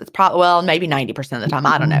it's probably, well, maybe 90% of the time.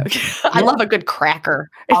 I don't know. I love a good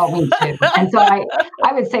cracker. Oh, me too. And so I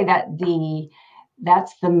would say that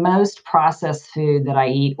that's the most processed food that I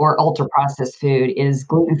eat, or ultra processed food, is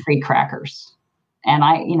gluten-free crackers. And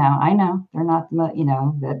I know they're not,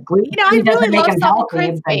 that gluten-free doesn't make them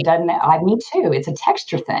healthy, but it doesn't, me too. It's a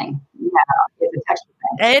texture thing. Yeah, it's a texture thing.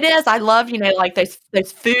 It is. I love, like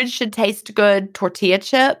those foods should taste good tortilla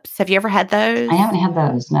chips. Have you ever had those? I haven't had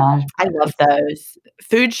those. No. I love those.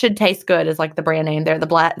 Food should taste good is like the brand name there.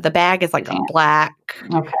 The bag is like black.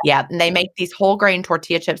 Okay. Yeah. And they make these whole grain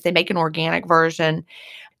tortilla chips. They make an organic version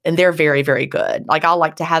and they're very, very good. Like I'll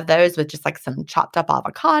like to have those with just like some chopped up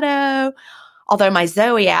avocado. Although my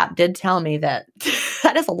Zoe app did tell me that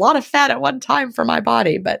that is a lot of fat at one time for my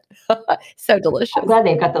body, but so delicious. I'm glad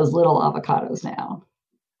they've got those little avocados now.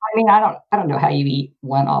 I mean, I don't know how you eat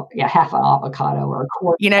half an avocado or a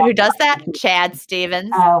quarter. You know who does that? Chad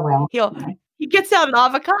Stevens. Oh, well. He gets out an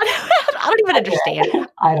avocado. I don't even understand.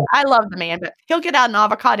 I love the man, but he'll get out an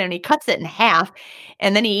avocado and he cuts it in half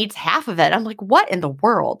and then he eats half of it. I'm like, what in the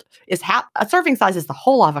world is a serving size is the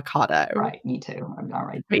whole avocado? Right. Me too. I'm not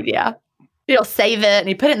right. Yeah. He'll save it and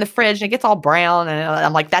he put it in the fridge and it gets all brown. And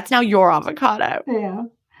I'm like, that's now your avocado. Yeah.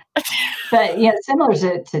 But similar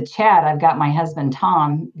to Chad, I've got my husband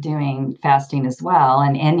Tom doing fasting as well,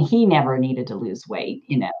 and he never needed to lose weight,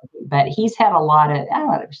 but he's had a lot of, I don't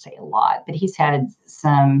want to say a lot, but he's had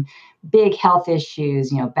some big health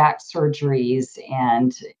issues, back surgeries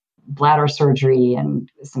and bladder surgery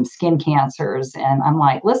and some skin cancers. And I'm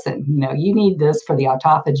like, listen, you need this for the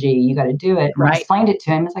autophagy. You got to do it. And I explained it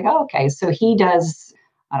to him. It's like, oh, okay. So he does,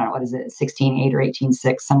 I don't know, what is it, 16-8 or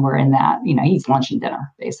 18-6, somewhere in that. He eats lunch and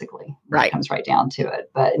dinner, basically. Right. It comes right down to it.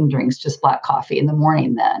 And drinks just black coffee in the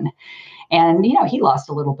morning then. And, he lost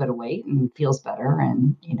a little bit of weight and feels better.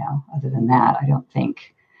 And, other than that, I don't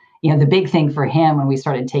think, the big thing for him when we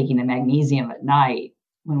started taking the magnesium at night,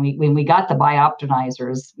 when we got the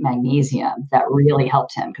Bioptimizers magnesium, that really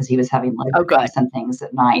helped him because he was having leg cramps and things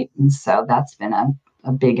at night. And so that's been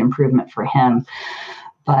a big improvement for him.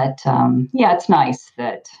 But it's nice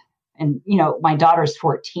that, and my daughter's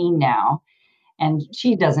 14 now, and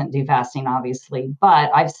she doesn't do fasting, obviously.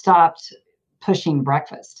 But I've stopped pushing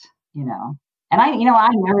breakfast, and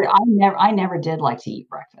I never did like to eat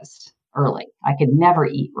breakfast early. I could never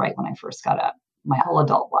eat right when I first got up, my whole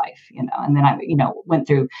adult life, And then I, went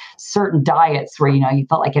through certain diets where you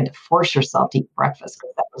felt like you had to force yourself to eat breakfast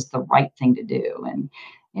because that was the right thing to do, and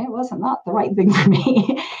it wasn't not the right thing for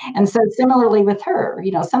me. And so similarly with her,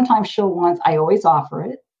 sometimes I always offer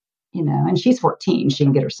it, and she's 14. She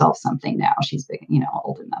can get herself something now. She's big,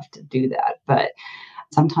 old enough to do that. But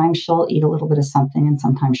sometimes she'll eat a little bit of something and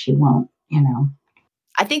sometimes she won't,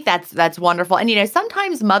 I think that's wonderful. And,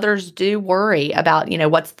 sometimes mothers do worry about,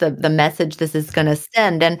 what's the message this is going to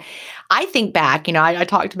send. And I think back, I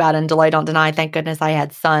talked about in Delay Don't Deny, thank goodness I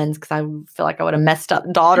had sons because I feel like I would have messed up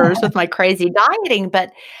daughters with my crazy dieting.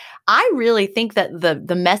 But I really think that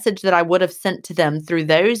the message that I would have sent to them through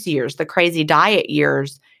those years, the crazy diet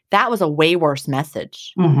years, that was a way worse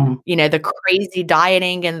message. Mm-hmm. The crazy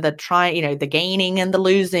dieting and the gaining and the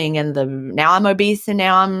losing and the now I'm obese and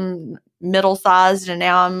now I'm middle-sized and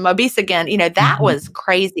now I'm obese again. That was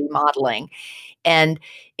crazy modeling. And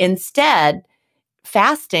instead,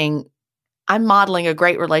 fasting, I'm modeling a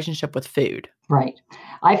great relationship with food. Right.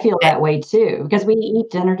 I feel that way too, because we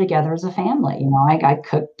eat dinner together as a family. I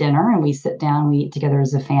cook dinner and we sit down, we eat together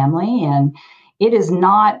as a family. And it is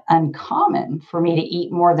not uncommon for me to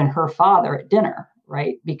eat more than her father at dinner.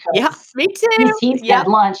 Right. Because me too. He's had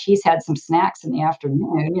lunch, he's had some snacks in the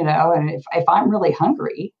afternoon, and if I'm really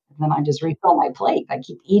hungry, then I just refill my plate. I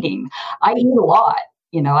keep eating. I eat a lot,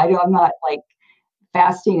 I'm not like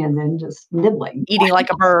fasting and then just nibbling. Eating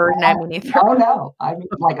like a bird. Oh, no. I'm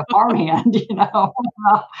like a farmhand,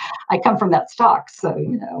 I come from that stock. So,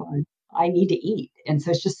 I need to eat. And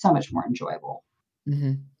so it's just so much more enjoyable.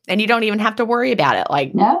 Mm-hmm. And you don't even have to worry about it.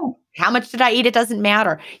 Like, No. how much did I eat? It doesn't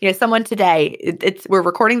matter. Someone today, we're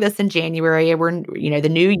recording this in January. We're, the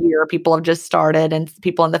new year, people have just started and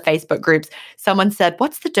people in the Facebook groups, someone said,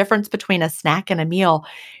 what's the difference between a snack and a meal?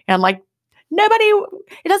 And I'm like,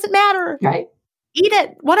 it doesn't matter. Right. Eat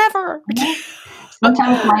it, whatever.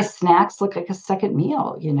 Sometimes my snacks look like a second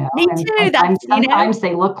meal, Me too. Sometimes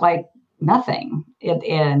they look like nothing.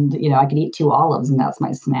 And I could eat 2 olives and that's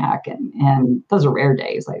my snack. And those are rare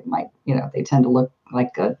days. They tend to look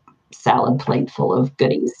like a salad plate full of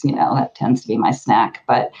goodies, that tends to be my snack.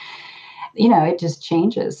 But, it just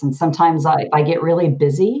changes. And sometimes if I get really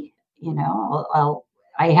busy,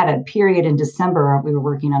 I had a period in December, we were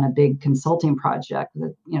working on a big consulting project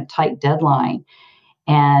with a tight deadline.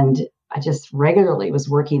 And I just regularly was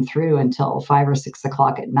working through until 5 or 6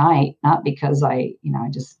 o'clock at night, not because I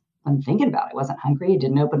just wasn't thinking about it. I wasn't hungry. I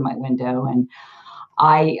didn't open my window. And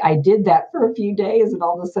I did that for a few days. And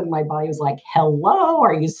all of a sudden my body was like, hello,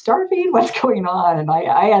 are you starving? What's going on? And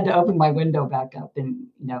I had to open my window back up and,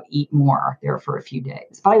 eat more there for a few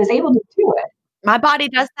days. But I was able to do it. My body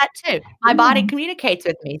does that too. My body communicates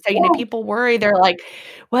with me. So, people worry. They're like,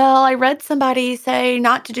 well, I read somebody say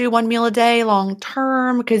not to do 1 meal a day long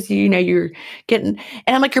term because, you're getting,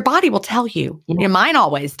 and I'm like, your body will tell you. Mine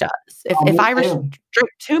always does. If I restrict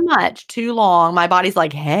too much, too long, my body's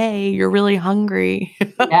like, hey, you're really hungry.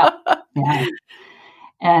 Yeah.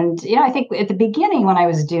 And, I think at the beginning when I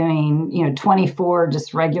was doing, 24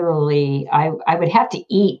 just regularly, I would have to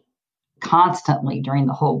eat constantly during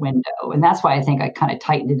the whole window. And that's why I think I kind of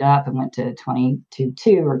tightened it up and went to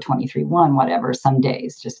 22.2 or 23.1, whatever, some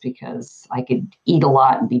days, just because I could eat a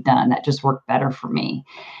lot and be done. That just worked better for me.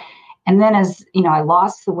 And then as, I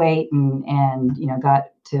lost the weight and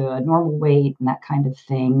got to a normal weight and that kind of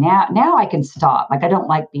thing. Now I can stop. Like, I don't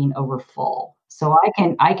like being over full. So I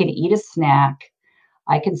can eat a snack.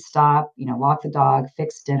 I can stop, walk the dog,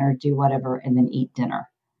 fix dinner, do whatever, and then eat dinner.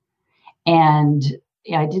 And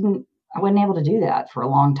I wasn't able to do that for a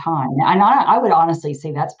long time. And I would honestly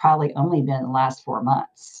say that's probably only been the last 4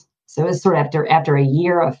 months. So it's sort of after a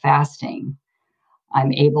year of fasting,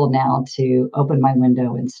 I'm able now to open my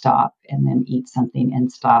window and stop, and then eat something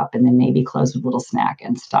and stop, and then maybe close with a little snack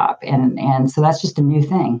and stop. And so that's just a new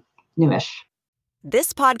thing, newish.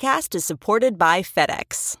 This podcast is supported by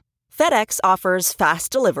FedEx. FedEx offers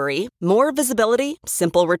fast delivery, more visibility,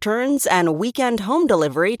 simple returns, and weekend home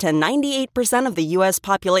delivery to 98% of the U.S.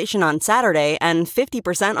 population on Saturday and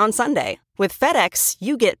 50% on Sunday. With FedEx,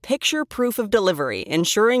 you get picture proof of delivery,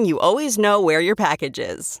 ensuring you always know where your package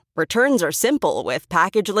is. Returns are simple with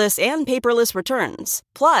packageless and paperless returns.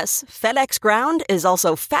 Plus, FedEx Ground is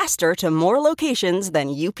also faster to more locations than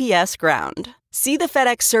UPS Ground. See the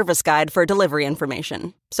FedEx service guide for delivery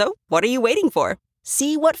information. So, what are you waiting for?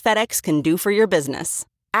 See what FedEx can do for your business.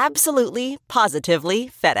 Absolutely,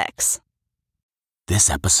 positively FedEx. This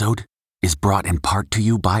episode is brought in part to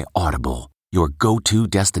you by Audible, your go-to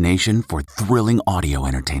destination for thrilling audio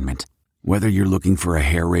entertainment. Whether you're looking for a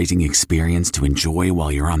hair-raising experience to enjoy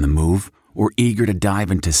while you're on the move or eager to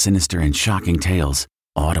dive into sinister and shocking tales,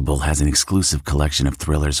 Audible has an exclusive collection of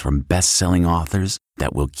thrillers from best-selling authors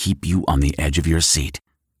that will keep you on the edge of your seat.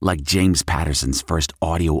 Like James Patterson's first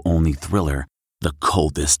audio-only thriller, The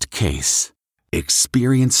Coldest Case.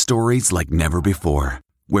 Experience stories like never before,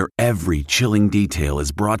 where every chilling detail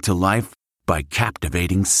is brought to life by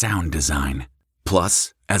captivating sound design.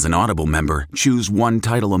 Plus, as an Audible member, choose one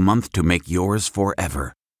title a month to make yours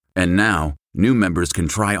forever. And now, new members can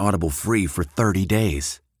try Audible free for 30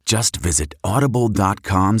 days. Just visit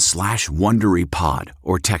audible.com/WonderyPod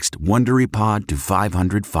or text WonderyPod to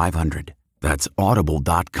 500-500. That's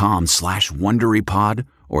audible.com/WonderyPod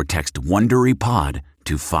or text WonderyPod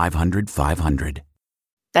to 500-500.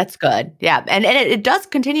 That's good. Yeah. And it does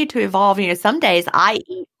continue to evolve. Some days I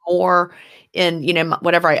eat more in,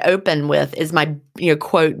 whatever I open with is my,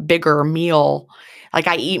 quote, bigger meal. Like,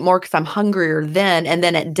 I eat more because I'm hungrier then. And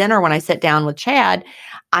then at dinner, when I sit down with Chad,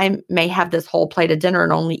 I may have this whole plate of dinner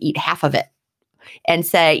and only eat half of it and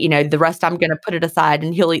say, the rest I'm going to put it aside,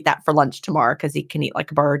 and he'll eat that for lunch tomorrow because he can eat like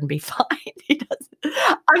a bird and be fine. He doesn't.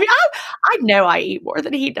 I mean, I know I eat more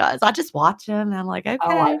than he does. I just watch him and I'm like, okay.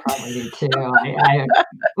 Oh, I probably do too.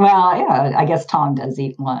 I guess Tom does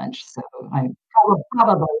eat lunch, so I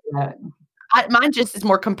probably Mine just is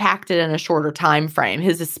more compacted in a shorter time frame.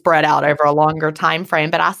 His is spread out over a longer time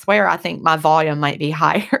frame, but I swear I think my volume might be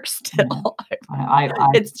higher still.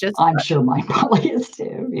 It's just I'm sure mine probably is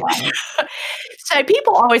too. Yeah. So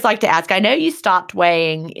people always like to ask, I know you stopped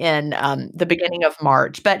weighing in the beginning of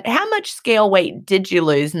March, but how much scale weight did you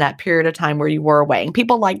lose in that period of time where you were weighing?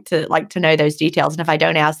 People like to know those details. And if I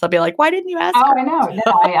don't ask, they'll be like, why didn't you ask? Oh, her? I know.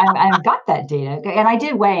 No, I've got that data. And I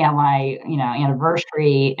did weigh on my,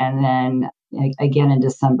 anniversary and then again in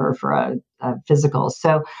December for a physical.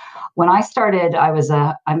 So when I started, I'm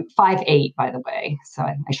 5'8", by the way. So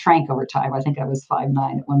I shrank over time. I think I was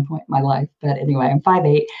 5'9" at one point in my life. But anyway, I'm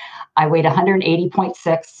 5'8". I weighed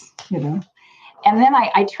 180.6, And then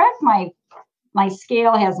I tracked my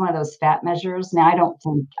scale has one of those fat measures. Now I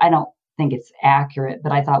don't think it's accurate,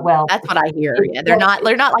 but I thought, well, that's what I hear. Yeah, they're not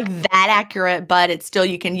like that accurate, but it's still,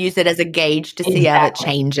 you can use it as a gauge to see how it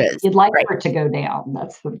changes. You'd like for it to go down.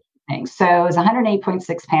 That's the thing. So it was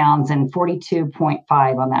 108.6 pounds and 42.5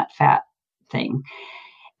 on that fat thing.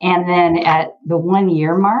 And then at the 1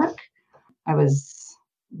 year mark, I was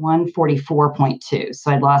 144.2.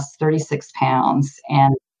 So I'd lost 36 pounds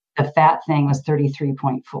and the fat thing was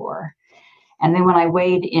 33.4. And then when I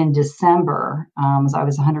weighed in December, I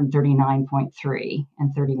was 139.3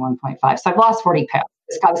 and 31.5. So I've lost 40 pounds.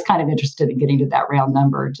 I was kind of interested in getting to that round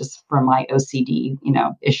number just from my OCD,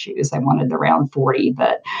 issues. I wanted the round 40,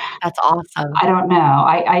 but that's awesome. I don't know.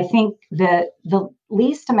 I think that the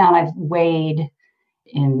least amount I've weighed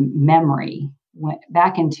in memory,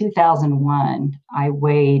 back in 2001, I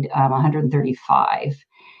weighed 135.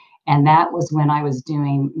 And that was when I was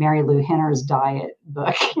doing Mary Lou Henner's diet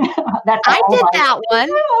book. I did that one.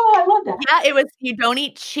 Oh, I love that. Yeah, it was you don't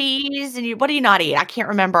eat cheese and what do you not eat? I can't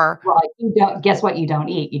remember. Well, you don't. Guess what? You don't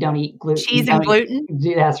eat. You don't eat gluten. Cheese and gluten.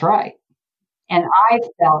 That's right. And I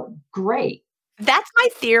felt great. That's my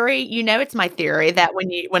theory. It's my theory that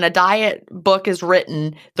when a diet book is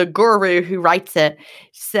written, the guru who writes it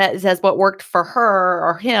says what worked for her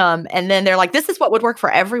or him. And then they're like, this is what would work for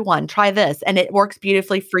everyone. Try this. And it works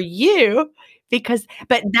beautifully for you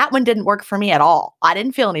but that one didn't work for me at all. I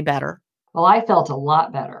didn't feel any better. Well, I felt a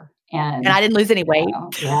lot better. And I didn't lose any weight.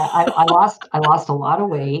 I lost a lot of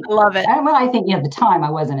weight. I love it. And I think at the time I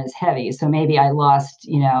wasn't as heavy. So maybe I lost,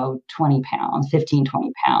 20 pounds, 15,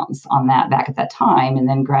 20 pounds on that back at that time. And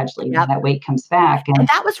then gradually that weight comes back. And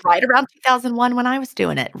that was right around 2001 when I was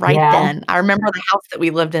doing it then. I remember the house that we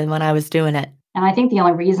lived in when I was doing it. And I think the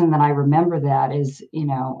only reason that I remember that is,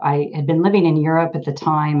 I had been living in Europe at the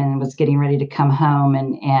time and was getting ready to come home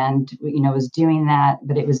and was doing that.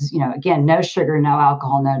 But it was, again, no sugar, no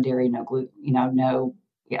alcohol, no dairy, no gluten,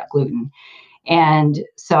 gluten. And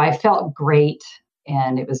so I felt great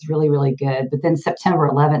and it was really, really good. But then September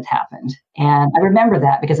 11th happened. And I remember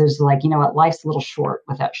that because it was like, life's a little short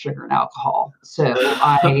without sugar and alcohol. So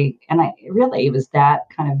it was that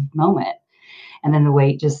kind of moment. And then the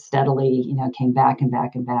weight just steadily, came back and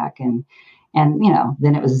back and back. And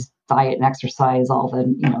then it was diet and exercise, all the,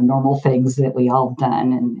 normal things that we all have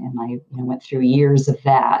done. And I went through years of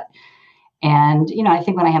that. And, I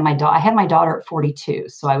think when I had my daughter at 42.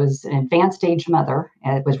 So I was an advanced age mother,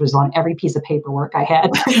 which was on every piece of paperwork I had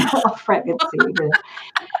for pregnancy.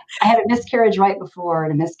 I had a miscarriage right before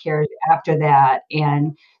and a miscarriage after that.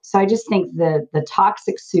 And so I just think the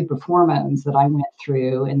toxic soup of hormones that I went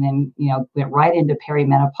through and then, went right into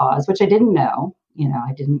perimenopause, which I didn't know.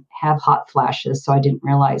 I didn't have hot flashes, so I didn't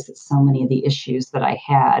realize that so many of the issues that I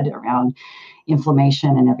had around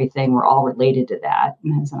inflammation and everything were all related to that.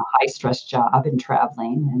 And I was in a high stress job and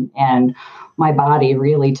traveling and my body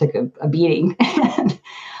really took a beating. So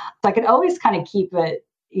I could always kind of keep it,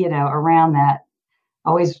 around that.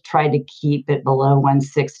 Always tried to keep it below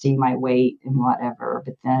 160, my weight and whatever,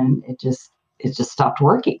 but then it just stopped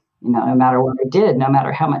working. No matter what I did, no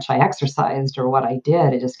matter how much I exercised or what I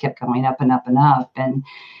did, it just kept going up and up and up. And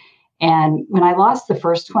when I lost the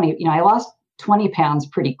first 20, I lost 20 pounds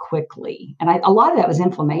pretty quickly. And a lot of that was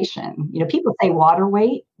inflammation. People say water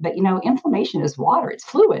weight, but inflammation is water. It's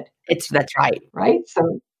fluid. That's right. Right.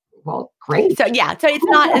 So, well, great. So it's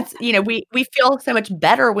not, we feel so much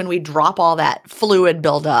better when we drop all that fluid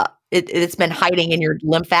buildup. It's been hiding in your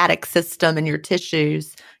lymphatic system and your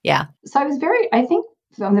tissues. Yeah. So I think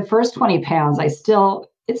on the first 20 pounds, it still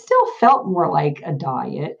felt more like a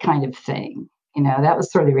diet kind of thing. That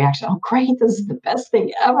was sort of the reaction. Oh, great. This is the best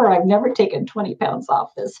thing ever. I've never taken 20 pounds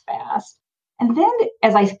off this fast. And then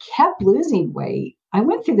as I kept losing weight, I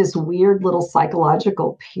went through this weird little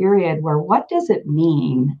psychological period where what does it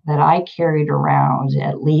mean that I carried around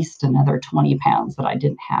at least another 20 pounds that I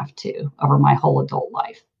didn't have to over my whole adult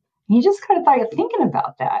life? You just kind of started thinking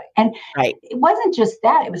about that. And Right. it wasn't just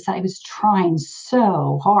that, it was that I was trying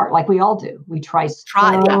so hard, like we all do. We try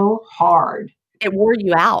Yeah. so hard. It wore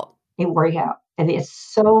you out. It wore you out. And it's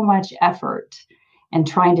so much effort and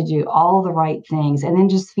trying to do all the right things and then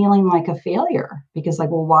just feeling like a failure because like,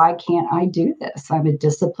 well, why can't I do this? I'm a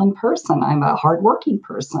disciplined person. I'm a hardworking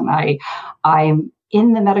person. I'm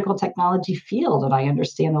in the medical technology field and I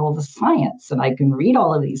understand all the science and I can read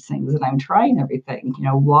all of these things and I'm trying everything,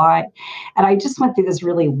 why? And I just went through this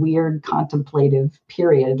really weird contemplative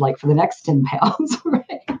period, like for the next 10 pounds,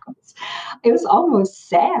 right? It was almost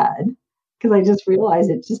sad because I just realized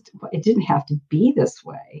it didn't have to be this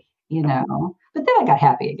way, But then I got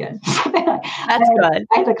happy again. That's good.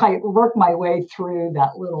 I had to kind of work my way through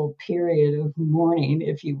that little period of mourning,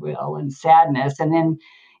 if you will, and sadness. And then,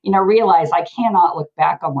 realize I cannot look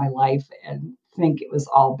back on my life and think it was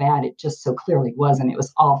all bad. It just so clearly wasn't. It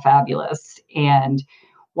was all fabulous. And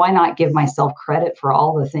why not give myself credit for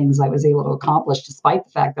all the things I was able to accomplish, despite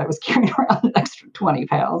the fact that I was carrying around an extra 20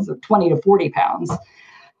 pounds or 20 to 40 pounds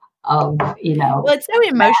of, Well, it's so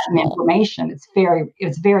emotional. Information. It's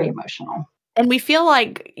very emotional. And we feel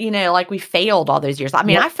like, like we failed all those years. I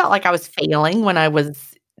mean, I felt like I was failing when I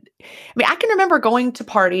can remember going to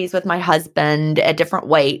parties with my husband at different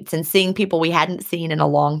weights and seeing people we hadn't seen in a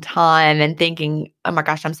long time and thinking, oh my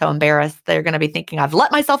gosh, I'm so embarrassed. They're going to be thinking I've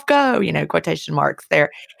let myself go, quotation marks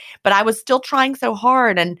there. But I was still trying so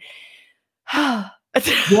hard. And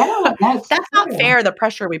that's not fair, the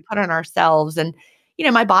pressure we put on ourselves. And,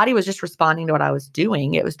 my body was just responding to what I was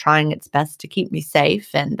doing. It was trying its best to keep me safe.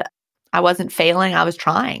 And I wasn't failing. I was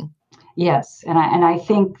trying. Yes. And I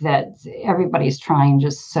think that everybody's trying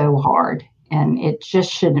just so hard and it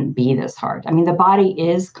just shouldn't be this hard. I mean, the body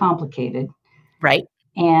is complicated. Right.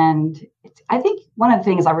 And I think one of the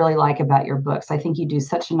things I really like about your books, I think you do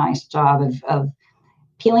such a nice job of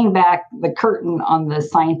peeling back the curtain on the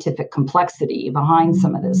scientific complexity behind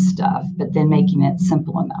some of this stuff, but then making it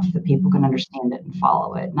simple enough that people can understand it and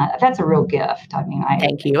follow it. And that's a real gift. I mean,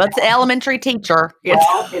 thank you. It's an elementary teacher.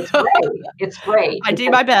 Well, it's great. It's great. I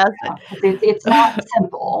do my best. It's not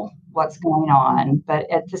simple what's going on, but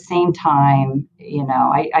at the same time,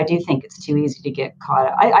 I do think it's too easy to get caught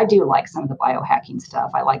up. I do like some of the biohacking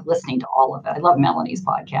stuff. I like listening to all of it. I love Melanie's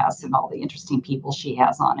podcast and all the interesting people she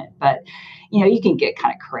has on it. But, you can get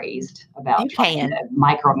kind of crazed about trying to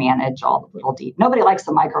micromanage all the little details. Nobody likes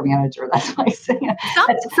a micromanager. That's what I say.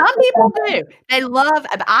 Some people do. They love,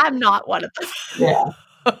 I'm not one of them. Yeah.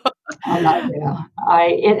 I'm not,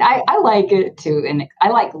 I like it too. And I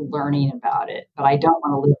like learning about it, but I don't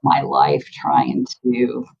want to live my life trying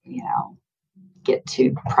to, get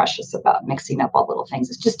too precious about mixing up all little things.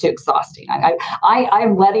 It's just too exhausting.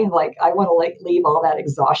 I'm letting I want to leave all that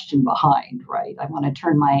exhaustion behind, right? I want to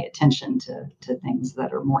turn my attention to things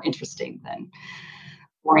that are more interesting than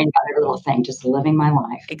worrying about every little thing, just living my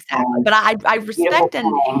life. Exactly. But I respect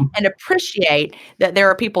and appreciate that there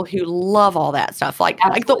are people who love all that stuff. Like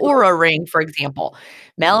the Oura ring, for example.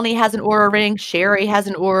 Melanie has an Oura ring. Sherry has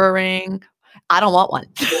an Oura ring. I don't want one.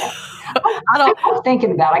 Yeah. I was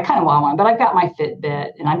thinking about it. I kind of want one, but I've got my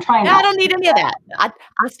Fitbit and I'm trying. I don't need any of that. I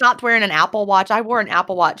stopped wearing an Apple Watch. I wore an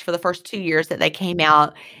Apple Watch for the first 2 years that they came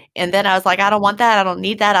out. And then I was like, I don't want that. I don't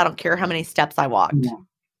need that. I don't care how many steps I walked. Yeah.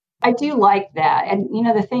 I do like that. And,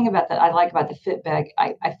 the thing about that I like about the Fitbit,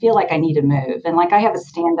 I feel like I need to move. And I have a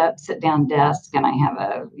stand-up, sit-down desk and I have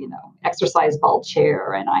a, exercise ball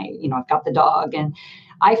chair and I've got the dog and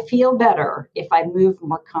I feel better if I move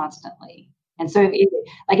more constantly. And so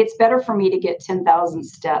it's better for me to get 10,000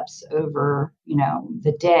 steps over,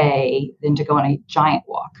 the day than to go on a giant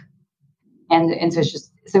walk. And so it's just,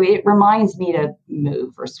 so it reminds me to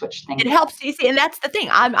move or switch things. It helps you see, and that's the thing.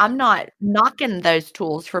 I'm not knocking those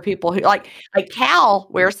tools for people who like Cal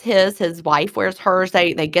wears his wife wears hers.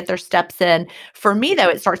 They get their steps in. For me though,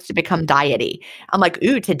 it starts to become diety. I'm like,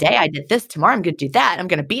 ooh, today I did this. Tomorrow I'm going to do that. I'm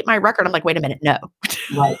going to beat my record. I'm like, wait a minute, no.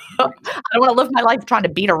 Right. I don't want to live my life trying to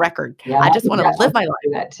beat a record. Yeah, I just want to live my life.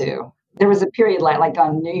 Do that too. There was a period like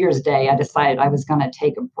on New Year's Day, I decided I was going to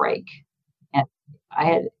take a break, and I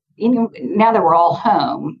had. Now that we're all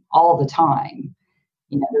home all the time,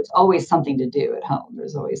 there's always something to do at home.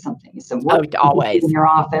 There's always something. So always in your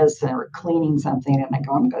office or cleaning something, and I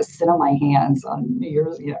go, I'm going to sit on my hands on New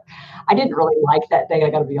Year's. I didn't really like that day.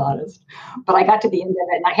 I got to be honest, but I got to the end of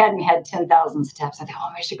it, and I hadn't had 10,000 steps. I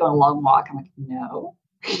thought, I should go on a long walk. I'm like, no,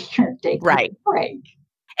 you're taking a break.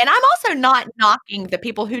 And I'm also not knocking the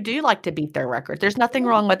people who do like to beat their record. There's nothing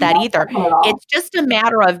wrong with that either. It's just a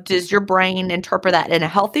matter of, does your brain interpret that in a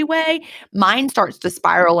healthy way? Mine starts to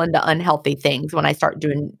spiral into unhealthy things when I start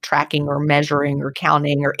doing tracking or measuring or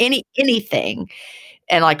counting or anything.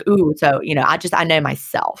 And like, ooh, so, I know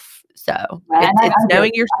myself. So it's I'm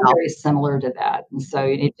knowing yourself. I'm very similar to that. And so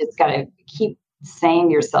you just got to keep saying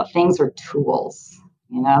to yourself, things are tools.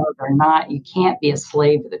 They're not, you can't be a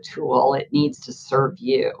slave to the tool. It needs to serve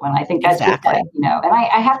you. And I think that's Exactly. just and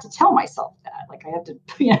I have to tell myself that. Like I have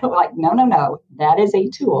to, like, no, that is a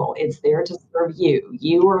tool. It's there to serve you.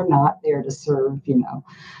 You are not there to serve,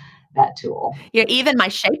 that tool. Yeah, even my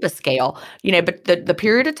Shape-A-Scale, but the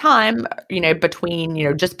period of time,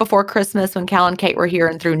 between, just before Christmas when Cal and Kate were here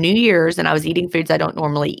and through New Year's, and I was eating foods I don't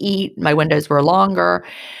normally eat, my windows were longer.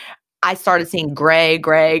 I started seeing gray,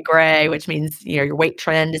 which means, your weight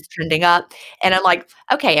trend is trending up. And I'm like,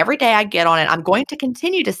 okay, every day I get on it, I'm going to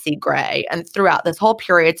continue to see gray and throughout this whole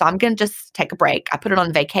period. So I'm going to just take a break. I put it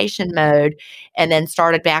on vacation mode and then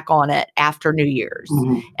started back on it after New Year's.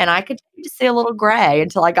 Mm-hmm. And I continued to see a little gray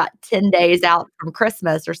until I got 10 days out from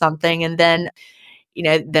Christmas or something. And then,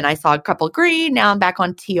 then I saw a couple of green. Now I'm back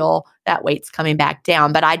on teal. That weight's coming back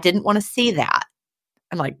down. But I didn't want to see that.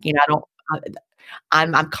 I'm like,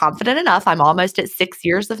 I'm confident enough. I'm almost at 6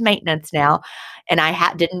 years of maintenance now, and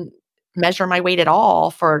I didn't measure my weight at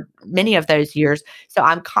all for many of those years. So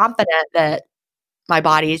I'm confident that my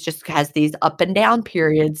body just has these up and down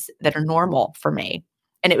periods that are normal for me.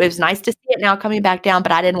 And it was nice to see it now coming back down,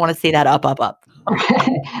 but I didn't want to see that up. I'm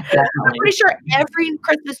pretty sure every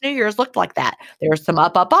Christmas, New Year's looked like that. There's some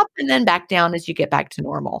up, and then back down as you get back to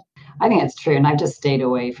normal. I think it's true. And I've just stayed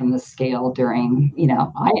away from the scale during,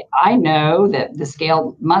 I know that the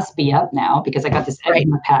scale must be up now because I got this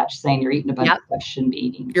eczema patch saying you're eating a bunch of stuff you shouldn't be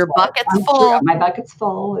eating. Your bucket's full. My bucket's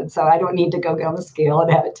full. And so I don't need to go get on the scale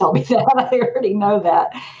and have it tell me that. I already know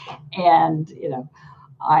that. And,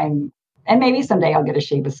 and maybe someday I'll get a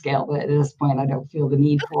Shape-A-Scale, but at this point, I don't feel the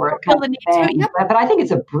need for it. But I think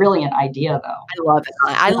it's a brilliant idea, though. I love it.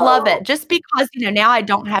 I love it. Just because, now I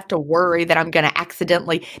don't have to worry that I'm going to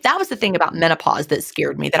accidentally. That was the thing about menopause that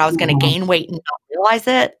scared me, that I was going to gain weight and not realize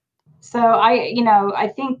it. So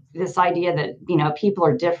I think this idea that, people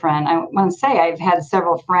are different. I want to say I've had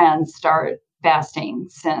several friends start fasting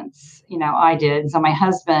since, I did. So my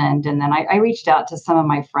husband, and then I reached out to some of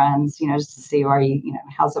my friends, just to see,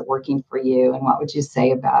 how's it working for you? And what would you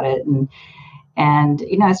say about it? And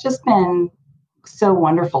it's just been so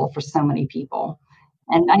wonderful for so many people.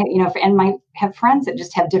 And I have friends that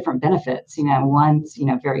just have different benefits. One's,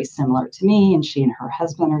 very similar to me, and she and her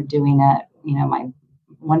husband are doing it. My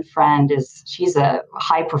one friend she's a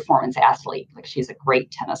high performance athlete. Like she's a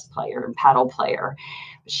great tennis player and paddle player.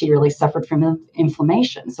 She really suffered from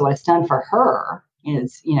inflammation. So what it's done for her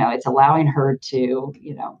is, it's allowing her to,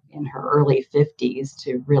 in her early 50s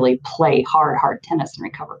to really play hard tennis and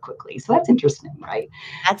recover quickly. So that's interesting, right?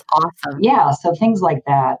 That's awesome. Yeah. So things like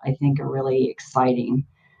that, I think, are really exciting.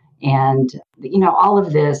 And, all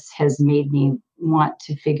of this has made me want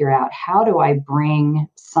to figure out, how do I bring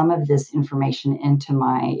some of this information into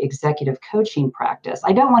my executive coaching practice?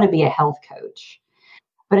 I don't want to be a health coach,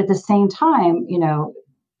 but at the same time,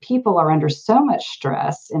 people are under so much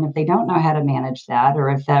stress. And if they don't know how to manage that, or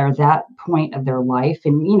if they're at that point of their life,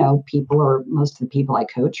 and, most of the people I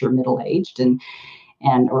coach are middle-aged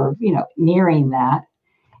or nearing that.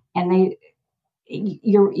 And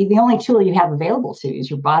the only tool you have available to you is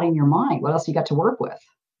your body and your mind. What else you got to work with?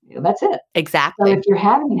 That's it. Exactly. So if you're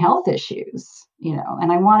having health issues,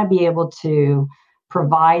 and I want to be able to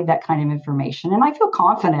provide that kind of information, and I feel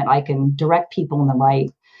confident I can direct people in the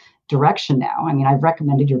right direction now. I mean, I've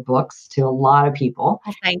recommended your books to a lot of people.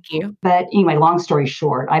 Oh, thank you. But anyway, long story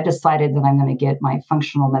short, I've decided that I'm going to get my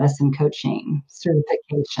functional medicine coaching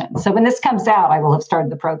certification. So when this comes out, I will have started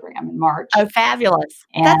the program in March. Oh, fabulous.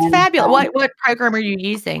 That's fabulous. What program are you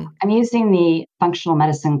using? I'm using the Functional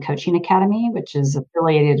Medicine Coaching Academy, which is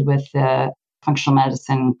affiliated with the Functional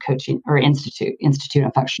Medicine Coaching or Institute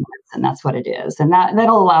of Functional Medicine. That's what it is. And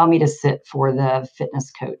that'll allow me to sit for the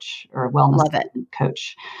fitness coach or wellness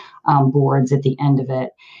coach boards at the end of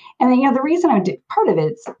it. And then, the reason part of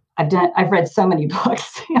it is I've read so many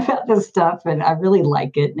books about this stuff, and I really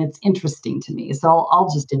like it, and it's interesting to me. So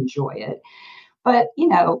I'll just enjoy it. But,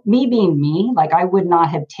 me being me, like I would not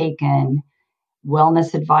have taken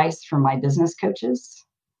wellness advice from my business coaches.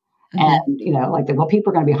 Mm-hmm. And,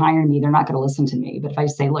 people are going to be hiring me. They're not going to listen to me. But if I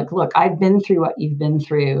say, look, I've been through what you've been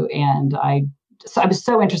through, and I was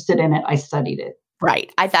so interested in it, I studied it.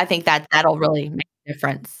 Right. I think that'll really make a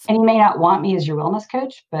difference. And you may not want me as your wellness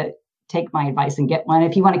coach, but take my advice and get one.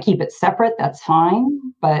 If you want to keep it separate, that's fine.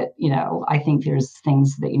 But, I think there's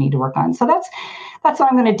things that you need to work on. So that's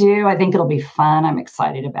what I'm going to do. I think it'll be fun. I'm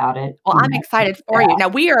excited about it. Well, I'm excited for you. Now,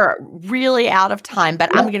 we are really out of time,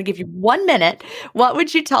 but I'm going to give you 1 minute. What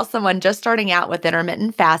would you tell someone just starting out with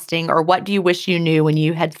intermittent fasting, or what do you wish you knew when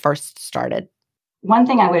you had first started? One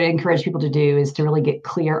thing I would encourage people to do is to really get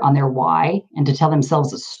clear on their why and to tell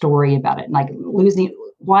themselves a story about it. Like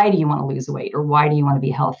why do you want to lose weight, or why do you want to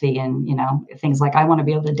be healthy? And, things like, I want to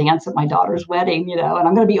be able to dance at my daughter's wedding, and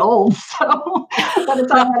I'm going to be old. So by the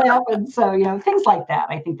time that happens. So, things like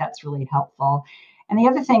that. I think that's really helpful. And the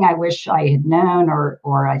other thing I wish I had known,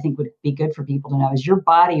 or I think would be good for people to know, is your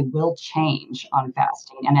body will change on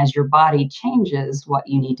fasting. And as your body changes, what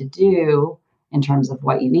you need to do in terms of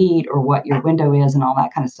what you eat or what your window is and all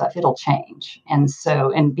that kind of stuff, it'll change. And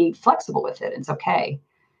be flexible with it. It's okay.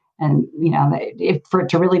 And, for it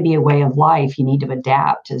to really be a way of life, you need to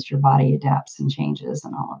adapt as your body adapts and changes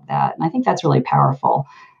and all of that. And I think that's really powerful,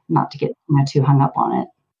 not to get too hung up on it.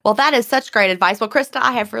 Well, that is such great advice. Well, Krista,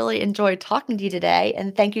 I have really enjoyed talking to you today,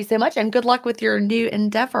 and thank you so much, and good luck with your new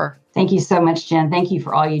endeavor. Thank you so much, Jen. Thank you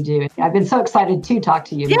for all you do. I've been so excited to talk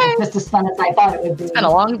to you. Yay! It's just as fun as I thought it would be. It's been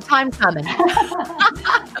a long time coming.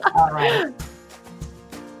 All right.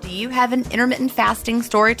 Do you have an intermittent fasting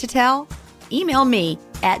story to tell? Email me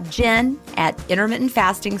at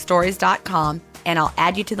jen@intermittentfastingstories.com, and I'll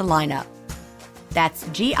add you to the lineup. That's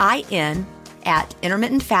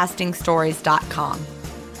GIN@intermittentfastingstories.com.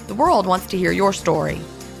 The world wants to hear your story.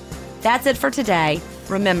 That's it for today.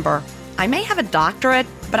 Remember, I may have a doctorate,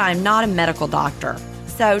 but I'm not a medical doctor.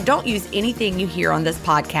 So don't use anything you hear on this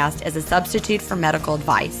podcast as a substitute for medical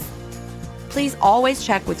advice. Please always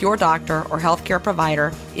check with your doctor or healthcare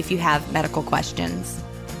provider if you have medical questions.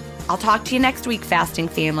 I'll talk to you next week, Fasting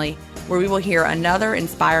Family, where we will hear another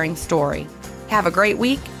inspiring story. Have a great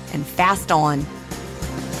week and fast on.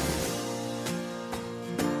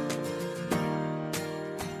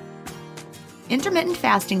 Intermittent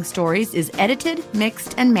Fasting Stories is edited,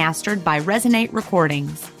 mixed, and mastered by Resonate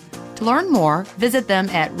Recordings. To learn more, visit them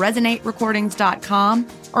at resonaterecordings.com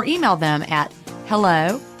or email them at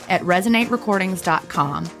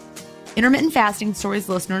hello@resonaterecordings.com. Intermittent Fasting Stories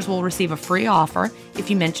listeners will receive a free offer if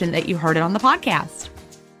you mention that you heard it on the podcast.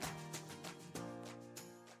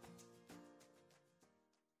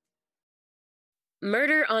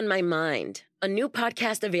 Murder on My Mind, a new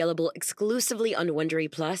podcast available exclusively on Wondery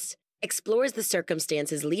Plus, explores the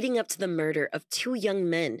circumstances leading up to the murder of 2 young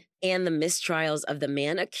men and the mistrials of the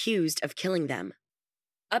man accused of killing them.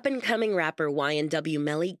 Up-and-coming rapper YNW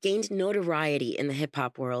Melly gained notoriety in the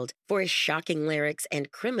hip-hop world for his shocking lyrics and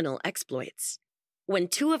criminal exploits. When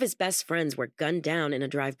 2 of his best friends were gunned down in a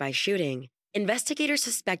drive-by shooting, investigators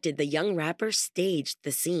suspected the young rapper staged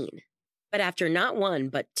the scene. But after not 1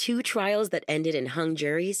 but 2 trials that ended in hung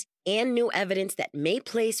juries, and new evidence that may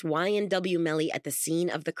place YNW Melly at the scene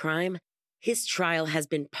of the crime, his trial has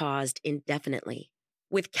been paused indefinitely.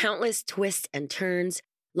 With countless twists and turns,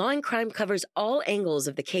 Law and Crime covers all angles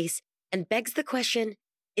of the case and begs the question,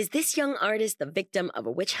 is this young artist the victim of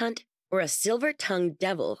a witch hunt or a silver-tongued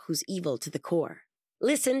devil who's evil to the core?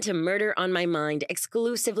 Listen to Murder on My Mind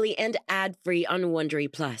exclusively and ad-free on Wondery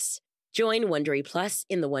Plus. Join Wondery Plus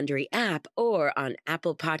in the Wondery app or on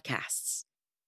Apple Podcasts.